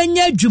wo say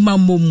anya adwuma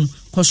mom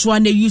koso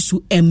na use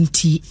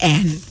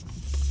MTN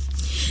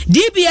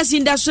DBS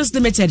Industries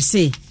Limited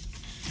say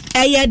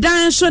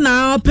dan so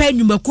na pa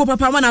nwumako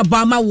papa mana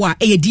ba ma wo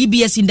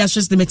DBS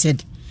Industries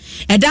Limited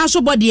dan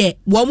so body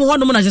wo mo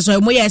hono na so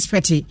mo ye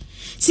expert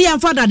see am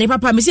father de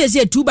papa me say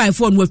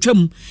 2x4 no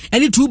atwam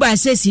any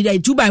 2x6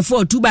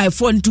 2x4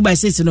 2x4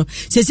 2x6 no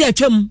say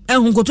atwam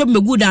ehun koto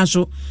megu dan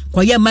so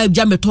koye ma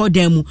bia meto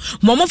dan mu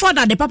mo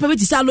father de papa be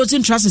say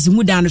losing trusses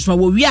mu dan so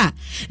wo wi a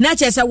na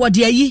che say wo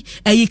de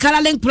ayi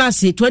color link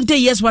plus 20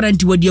 years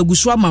warranty wo de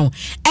aguso ma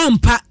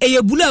empa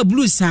eye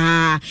blue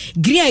sa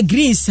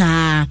green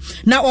sa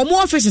na omo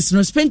offices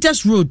no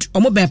Spenters Road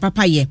omo ben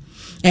papa ye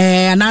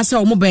anasa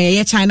omo ben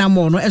ye China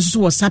mall no eso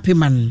so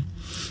Sapiman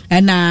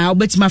and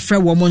obetima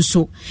frɛ wo mo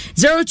nso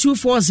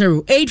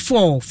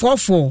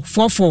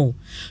 0240844444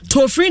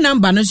 toll free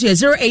number no so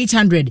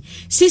 0800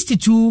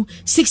 62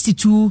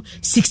 62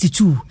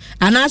 62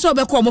 and also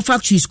obekɔ mo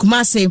factories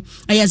Kumase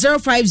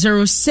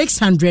 050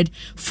 600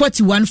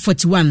 41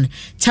 41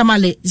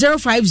 Tamale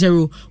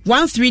 050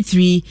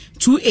 133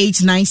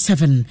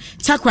 2897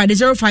 Takrade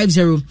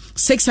 050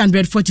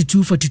 600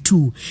 42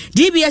 42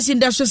 DBS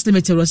Industries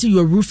Limited was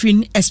your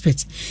roofing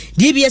expert.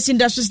 DBS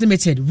Industries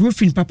Limited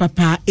roofing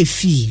papa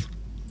efi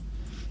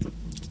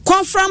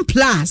Confront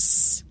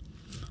Plus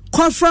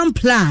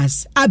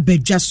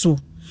abedwaso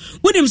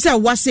wonim say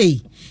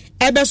wase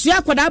ebeso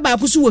akoda ba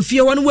akusu wo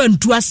fie won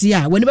wantu ase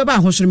a woni beba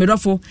ahosoro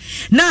medofo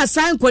na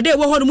asan kode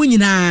wo hono mu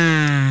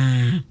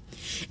nyina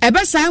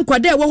ebe sa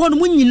nkwade wo ho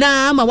no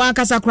nyina ma wa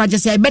kasa kora je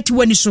se ebeti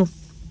wani so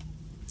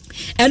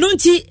eno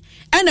nti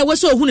ena wo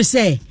so ohunu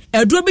se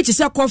eduro bi ti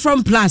se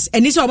confirm plus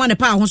eni se o ma ne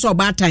pa ho so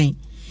ba tan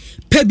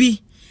pebi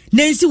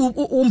nensi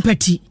wo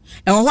mpati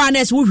ewo ho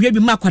anes wo hwe bi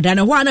makwada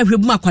na ho ana hwe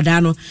bi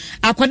makwada no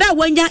akwada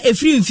wanya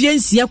efiri mfie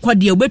nsia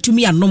kwade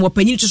obetumi anom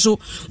opanyin so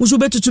wo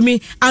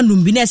betutumi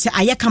anum bi na se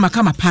aye kama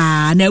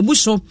pa na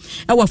ebuso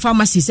ewo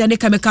pharmacy se ne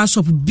chemical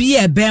shop bi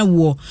e ben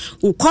wo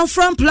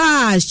confirm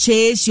plus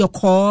chase your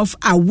cough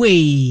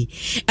away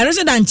eno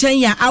se dan chen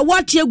ya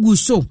awate egu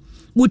so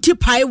wuti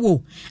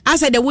paiwo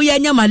asa de wo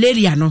yanya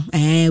malaria no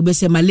we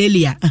say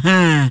malaria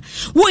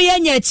wo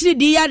yanya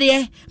chiri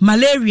yare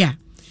malaria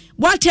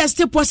what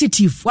test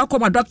positive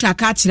wakoma doctor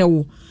ka kire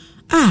wo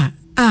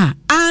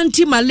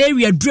anti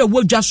malaria dure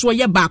wo dwaso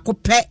ye ba ko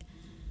pe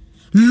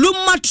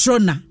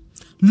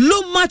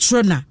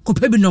lumatrona ko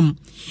pe binom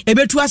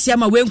ebetu ase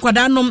ama we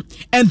nkwada nom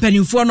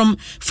empanimfo nom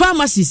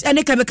pharmacies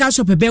ene chemical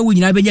shop be wo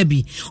nyina benya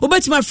bi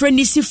obetima friend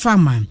nisi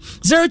farmer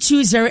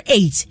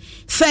 0208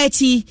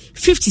 30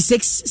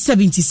 56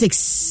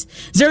 76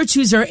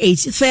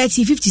 0208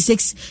 30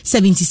 56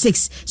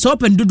 76 so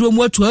open dodo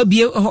mu atu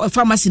abi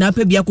pharmacy na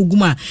pa bia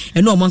koguma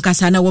ene o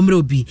monkasa na wo mre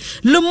obi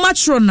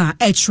lumatrona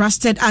a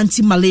trusted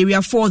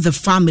anti-malaria for the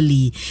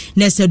family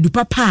nese du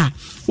papa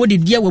wo de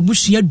dia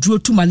wabusua duro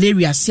to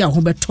malaria se a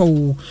ho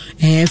beto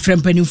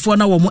frempanimfo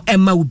na wo mo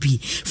emma obi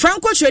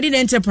Franco Trading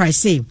Enterprise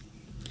say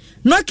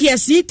Nokia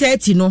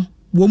C30 no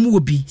wo mu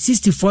obi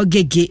 64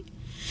 gig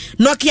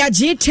Nokia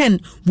G10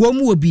 wo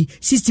mu obi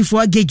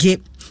 64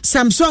 gig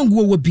Samsung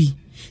wo obi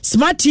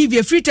Smart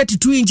TV free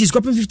 32 inches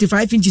copy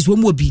 55 inches wo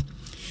mu obi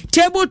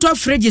Tabletop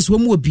fridges wo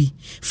mu obi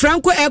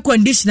Franco air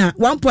conditioner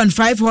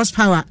 1.5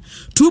 horsepower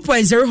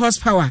 2.0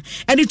 horsepower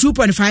and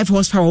 2.5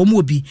 horsepower wo mu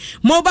obi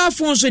Mobile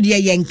phone so de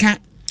yenka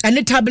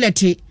and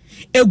tablet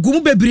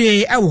egum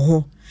bebre ewo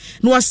ho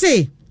no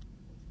say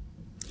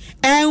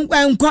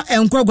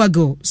enko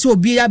gwago so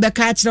obi ya be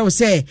ka kire wo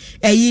say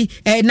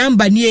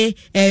number nie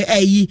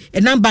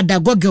number da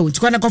gwago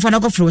tikwana kofa na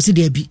kofro wo se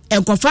de bi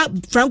enkofa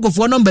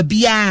francofo number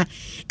bia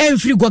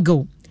enfri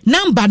gwago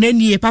number na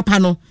nie papa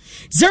no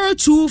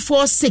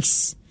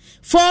 0246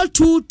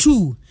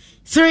 422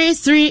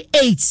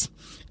 338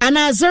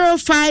 ana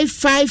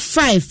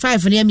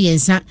 0555 ne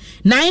miensa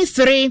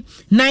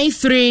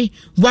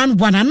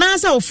 939311 ana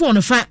sa wo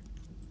phone fa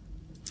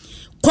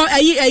ko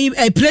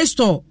Play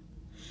Store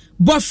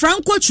but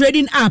Franco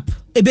Trading app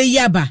ebe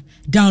yaba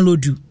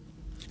download do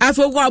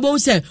afọ kwa bo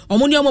se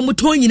omoni omo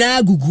to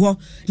nyina gugu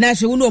na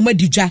hwe wo no omo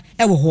digwa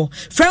ewo ho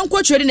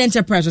Franco Trading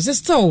Enterprise so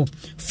still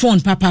phone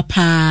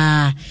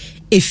papa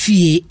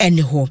efie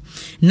ene ho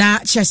na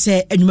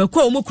chese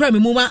enwumako omo kura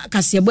memuma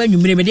kasebo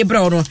enwumire me de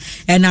bra no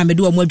na me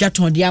de omo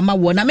adwaton de ama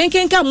wo na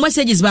menkenka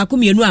messages ba ko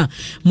mienu a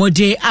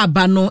mode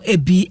aba no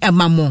ebi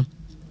emamo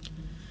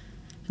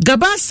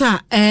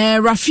Gabasa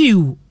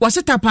Rafiu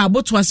waseta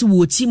aboto ase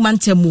woti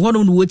mantem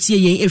hono no woti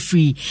yen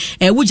efri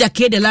wuja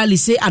kede lali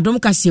se adom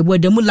kasebo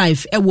demu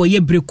life ewo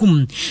ye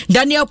brekum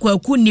Daniel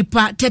Kwaku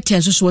nipa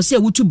teten so wose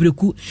wutu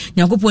breku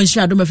Nyankopon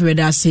hira adom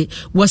efebeda ase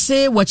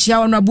wose wachia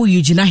honorable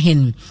Eugene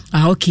Hen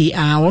okay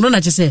wono na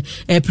chese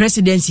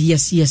presidency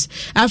yes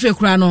afi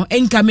kura no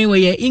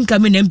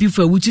incoming MP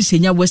for wutu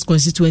Senya West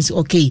constituency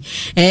okay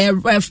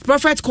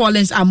Prophet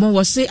Collins amo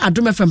wose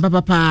adom efem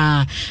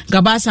papa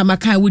Gabasa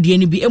makan wudi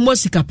eni bi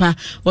emosika pa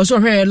also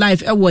her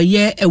life ewo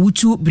ye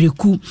ewutu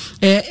breku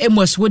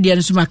emos wo de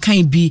nso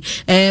makan bi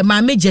ma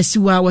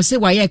megesiwa wo se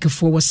wa ye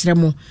kefo wo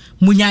sremo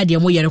munya de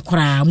mo yere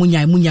kora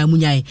munya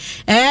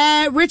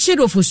Richard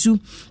Ofosu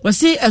wo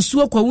se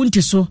asuo kwa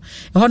wunti so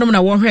honom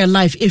na wo her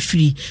life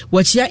efri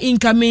wo chia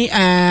incoming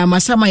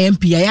Masama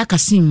MP ya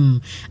Kasim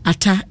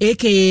ata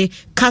aka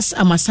Kas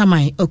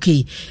Amasama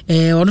okay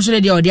ono so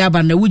de odi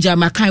aba na wuja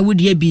makan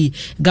wudi ebi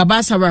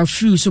Gabasa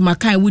Rafiu so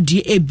makan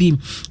wudi ebi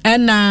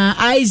na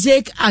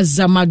Isaac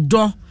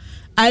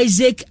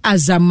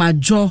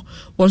Azamajo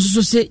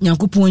also say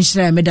Nyankopon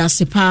hira meda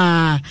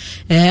sepa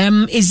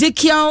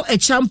Ezekiel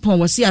Echampon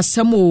wasi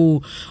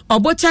asemo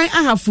obotan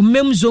ahafu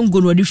mem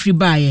zongo no de free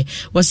bae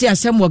wasi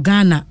asemo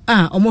Ghana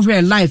omo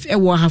hwe life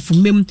ewo ahafu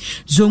mem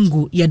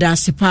zongo yeda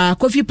sepa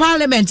Kofi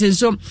Parliament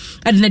so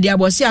adena dia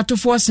wasi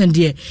atofo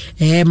sende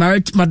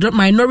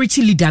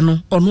minority leader no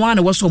ono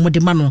ana waso mo de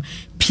ma no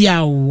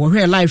pia wo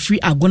hwe life free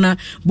agona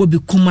Bobi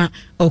Kuma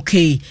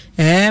okay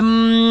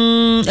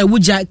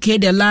ewuja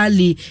kede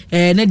lali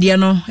ne dia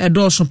no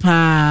edoso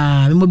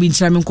pa mo bi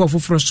ntira me nko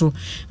foforo so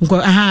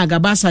nko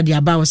Gabasa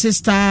dia ba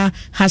sister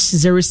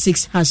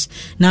 #06#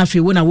 na afi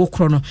wo na wo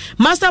kro no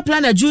Master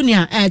Planner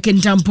Junior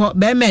Kentampo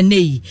be me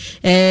nei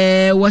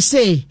wo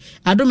say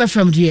Adom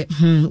FM die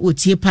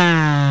otie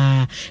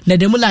pa na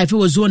dem life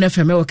wo Zone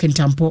FM wo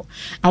Kentampo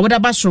awoda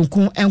ba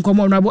sonko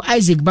enkomo no abo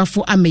Isaac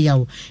Bafo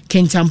Ameyawo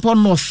Kentampo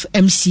North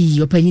MC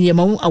opanyini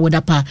ma wo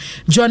awoda pa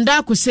John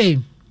Da ko say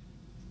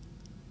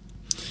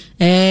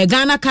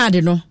Ghana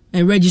card no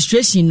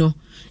registration no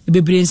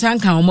bebre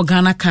nsanka omo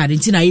Ghana card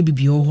nti na ye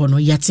bibio ho no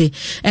yete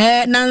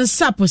na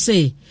nsapo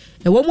say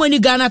wo mo ni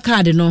Ghana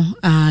card no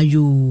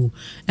ayo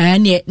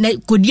ne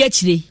kodi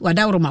akire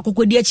wada woroma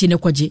kokodi akire ne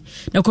kwaje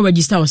na ko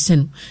register o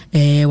sen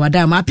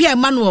wada ma Pia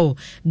Emmanuel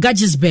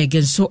Gadgesberg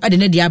nso ade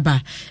ne dia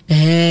ba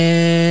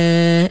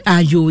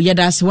ayo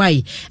yeda se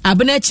wai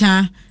abena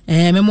cha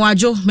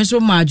memoajo meso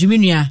ma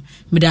adwumenua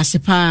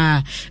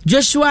medasepa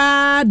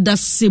Joshua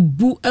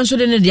Dasebu enso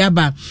de ne dia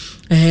ba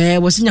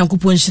wosi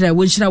nyankopon hira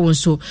wonhira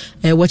wonso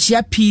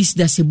wochia peace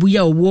Dasebu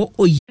ya owo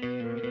oyi.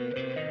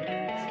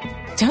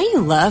 Don't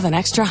you love an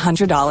extra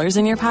 $100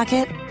 in your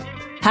pocket?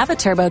 Have a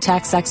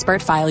TurboTax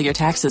expert file your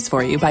taxes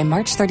for you by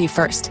March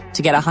 31st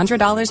to get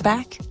 $100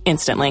 back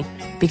instantly.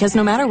 Because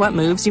no matter what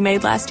moves you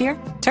made last year,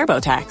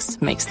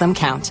 TurboTax makes them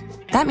count.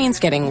 That means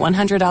getting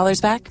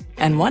 $100 back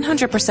and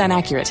 100%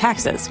 accurate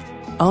taxes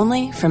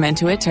only from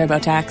Intuit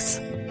TurboTax.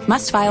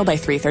 Must file by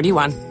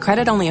 3/31.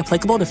 Credit only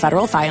applicable to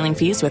federal filing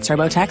fees with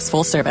TurboTax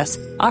full service.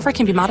 Offer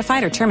can be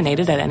modified or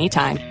terminated at any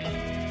time.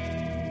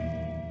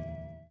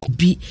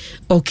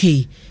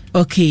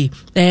 Okay.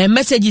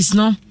 Messages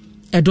no.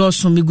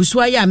 Edoso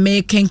migusu aya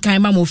me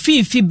kenkan ma mo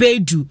fifi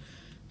bedu.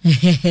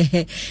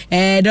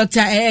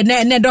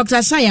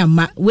 Doctor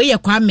Sayama we ye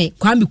kwame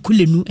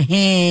kulenu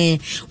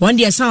one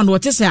day sound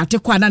what say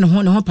atekwa na ne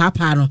ho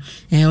papa no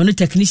onu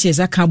technicians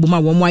aka boma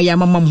wo mo aya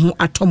mama ho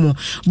atomo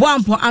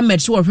boampo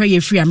Ahmed so hwe ye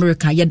free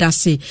America ye da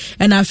se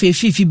na afi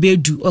fifi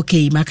bedu.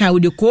 Okay maka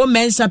we de ko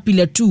mensa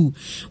pillar 2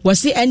 was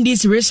see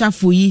NDC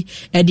reshuffle yi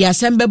de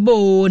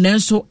asembebo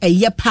nanso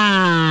eye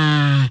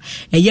pa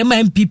eye ma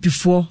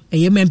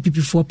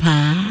MPP4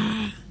 pa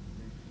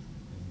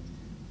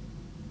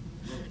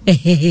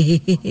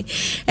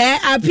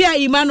Apia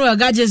Emmanuel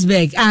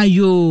Gadgesberg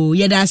ayo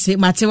yedase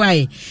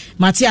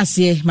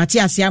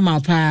Matias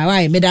amapa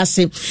why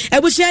medase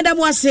ebusia da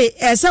mo ase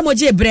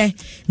samoje bre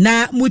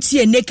na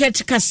mutie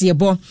naked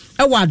kasebo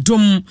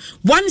ewadom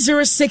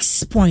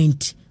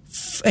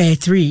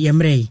 106.3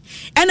 yemre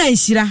ena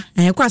nsira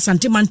kwa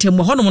santimantem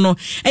honom no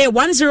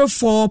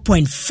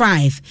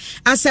 104.5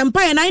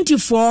 asempa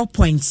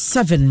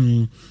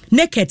 94.7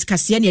 Naked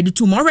Kasia ne do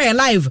tomorrow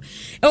live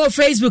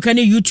Facebook and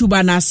YouTube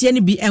and Asia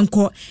bi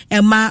enko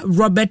Emma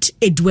Robert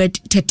Edward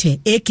Tete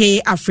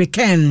aka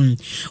African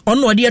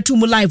on wode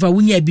atumu live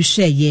awunya bi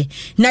hweye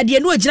na de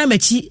no agina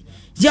machi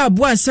ya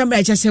bo ansam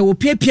eche se wo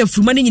piepie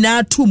fruma ni nyina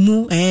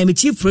atumu me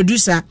chief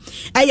producer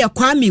aya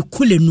Kwame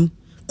Kulenu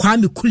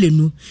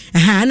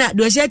na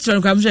do se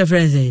tron kwam so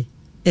friends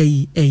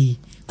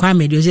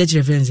Kwame do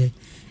se friends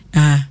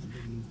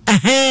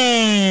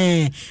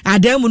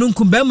Adamu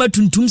nkumba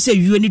matuntum se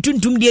yuo ni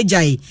tuntum de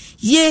jai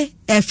ye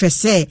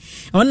FSA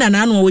onna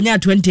na no wonya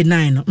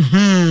 29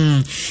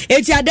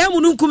 eti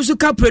Adamu nkum so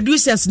ka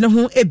producers ne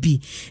ho ebi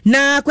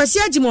na Kwasi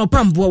Agimo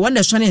Pambo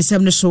wona so ne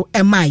nsem ne so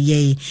ema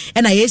ye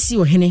na yesi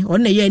ohene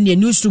onna ye ne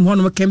newsroom ho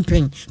no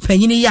campaign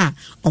panyini ya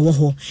owo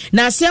ho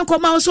na asem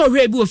koma so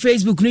hwe bi o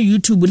Facebook no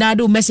YouTube na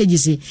do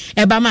messages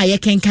eba ma ye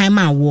kenkan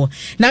ma wo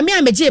na me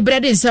ameje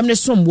brede nsem ne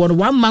so mbo no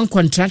one man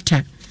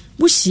contractor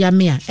bushia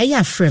me a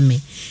eya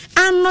frame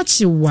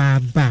anochi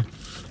waba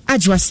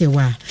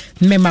ajwasewa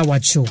mema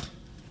wacho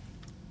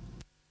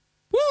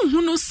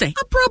hunu se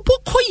abrabo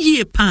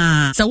koyie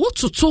pa sa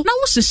wototo na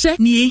wo hyehyɛ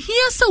ne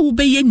ehia sa wo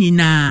beye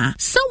nyina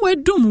sa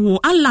wedum wo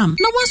alarm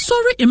na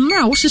wasɔre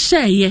emra wo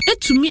hyehyɛye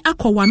etumi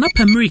akɔwa na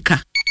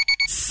America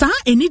sa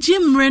enije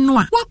mre no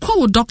a wakɔ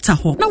wo doctor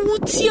ho na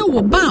wotie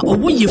wo ba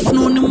owo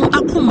yefunu ne mu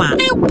akoma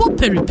ebo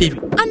periperi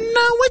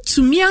ana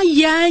wetumi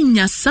aya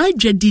nya sa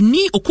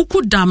dwadini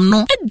okuku dam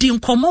no edi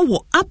nkomo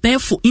wo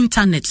abefo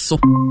internet so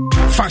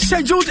fa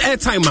scheduled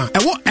airtime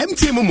ewo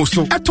MTN mo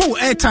so eto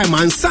airtime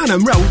ansa na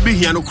mra wo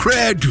behia no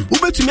kradu wo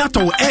betumi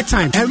ato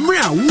airtime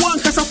emra wo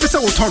ankasa pese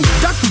wo ton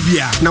that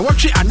bia na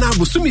watwe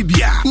anabo sumi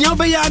bia nya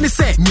obeya ne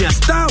se nya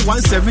star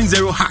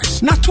 170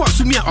 hash na to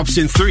asumi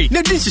option 3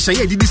 na din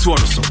hyehyɛ didi so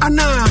so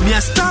ana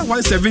mia star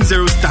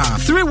 170 star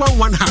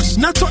 311 hash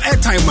na to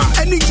airtime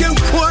ani gen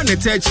kwa na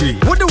techi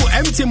wo de wo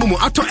MTN mo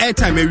ato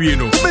airtime awie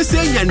no wo bese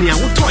nya ne a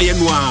wo to ye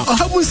no a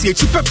ohamu sie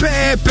chi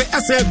pepepe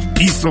asa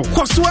biso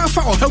kwaso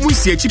afa ohamu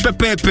sie chi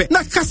pepepe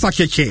na kasa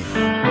keke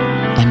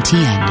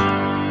MTN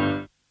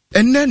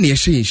enna ne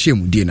yehye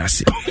mu na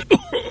se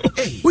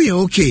we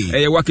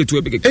okay waketu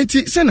ebike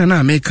enti se na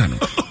America no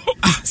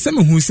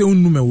Seme hu se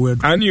unu me word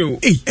anio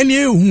eni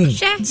ehu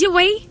she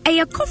jiwei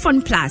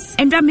Cofon Plus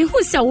endra me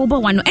hu se wo bo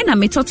wano ena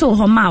metoto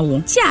ho ma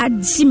wo chia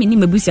ji me ni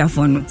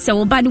mabusiafo no se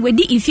wo ba no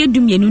wedi ifie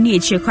dumienu ni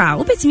eche kwa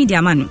obetimi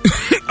dia ma no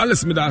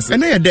Alice me das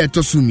ena ye de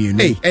to so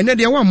mienu ena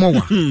de wa mo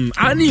wa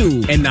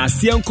anio ena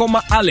sie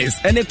nkoma Alice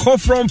ene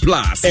Cofon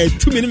Plus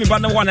etumi ni me ba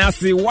na wana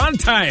ase one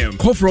time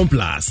Cofon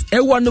Plus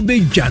ewa no be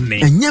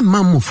dwane enye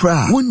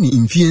mamofra woni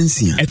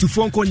influence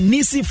etufo nko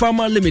Nisi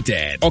Pharma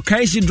Limited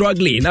Okaishi Drug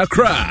Lane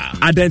Accra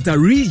Adenta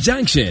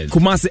Junction,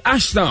 Kumasi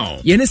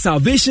Ashtown, Yene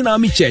Salvation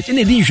Army Church in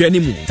Edin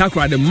Jenimu,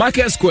 Takra the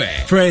Market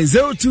Square, friend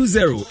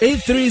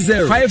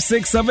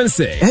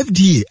 020-830-5676.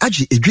 FDA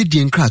Aji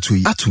Egredien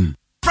Kratui Atum.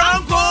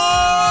 Franco!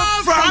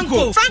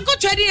 Franco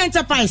Trading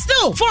Enterprise.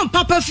 Still, phone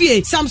Papa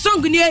Fie,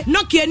 Samsung nie,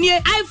 Nokia nie,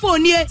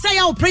 iPhone nie, say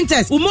your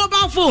printers,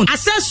 mobile phone,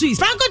 accessories.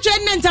 Franco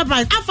Trading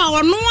Enterprise. Afa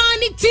our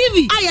Nwani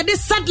TV. Aya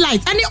this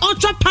satellite, any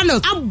ultra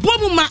panels.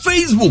 Abomuma.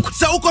 Facebook.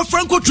 Sauko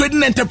Franco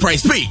Trading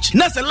Enterprise page.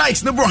 Nasa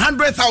likes number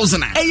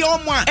 100,000.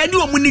 Ayoma.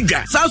 Anyone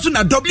muniga. Samsung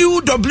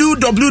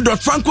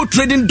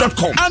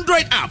www.francotrading.com.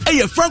 Android app.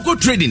 Aye Franco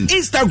Trading.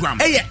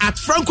 Instagram. Aye at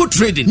Franco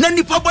Trading.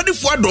 Nani pabadi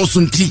for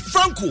dosunti.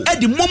 Franco.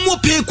 Edi momo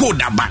pay code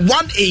number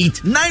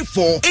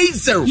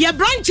 189480. Your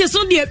branches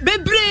on the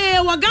Bebre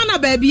Wagana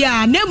baby.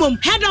 Nemum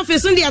head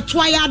office on the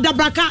Twaya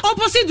Dabraka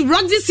opposite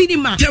Roxy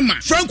Cinema. Tema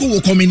Franco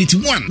will Community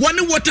 1.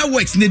 One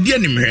Waterworks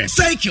Nedianimere.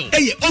 Cycle.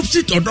 Aye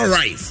opposite Odor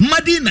Rise.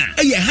 Madina.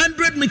 Aye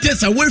 100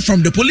 meters away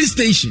from the police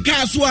station.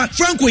 Kaswa.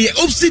 Franco ye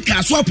opposite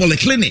Kaswa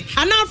Polyclinic.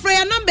 And now for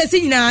your number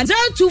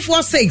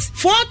 0246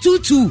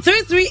 422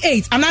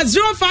 338 and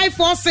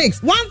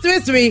 0546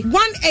 133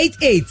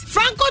 188.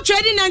 Franco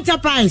Trading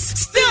Enterprise.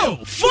 Still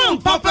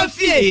phone Papa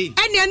Fie.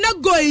 And you're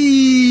not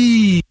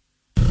going.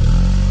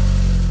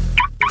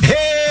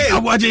 Hey,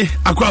 Awaje,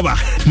 Akwaba,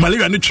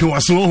 malaria ni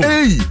chwaso.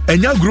 Hey,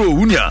 enya grow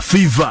unya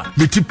fever,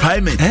 me ti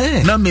paiement.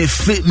 Na me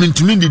fe me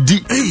ntumi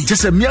ndi. Hey,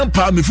 just me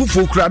ampa me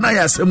fufu kra na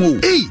ya asemo.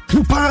 Hey,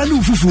 upa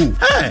ni fufu.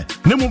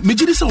 Nemu me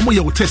gidi se omo ye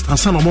wo test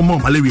ansa na omo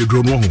malaria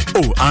dro no ho.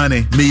 Oh,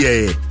 ane, me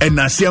ye.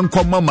 Enase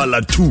ankoma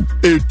malatu.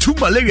 Tu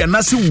malaria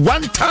nasi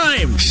one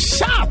time.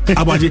 Sharp.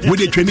 Awaje, we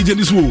dey twani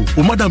jeni so.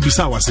 O madam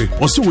bisa wase.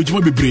 O se wo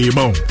jima bebre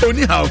ma o.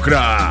 Oni how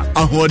kra.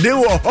 Ahode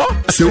wo ho.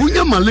 Se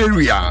unya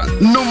malaria,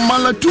 no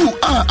malatu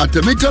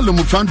Atameta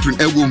Lomufantrin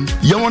ewum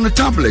yawon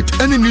tablet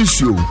ene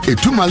nsuo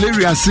etu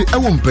malaria se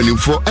ewom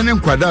panimfo ene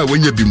nkwada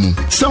wanya bimu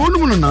se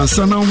wonum no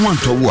nansa na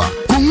hwanto wo a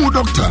kohu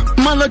doctor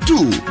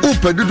malatu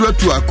upedudu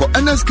atu akọ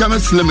NS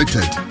Chemist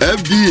Limited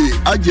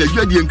FDA agye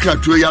adwadie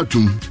nkratoe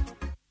yatum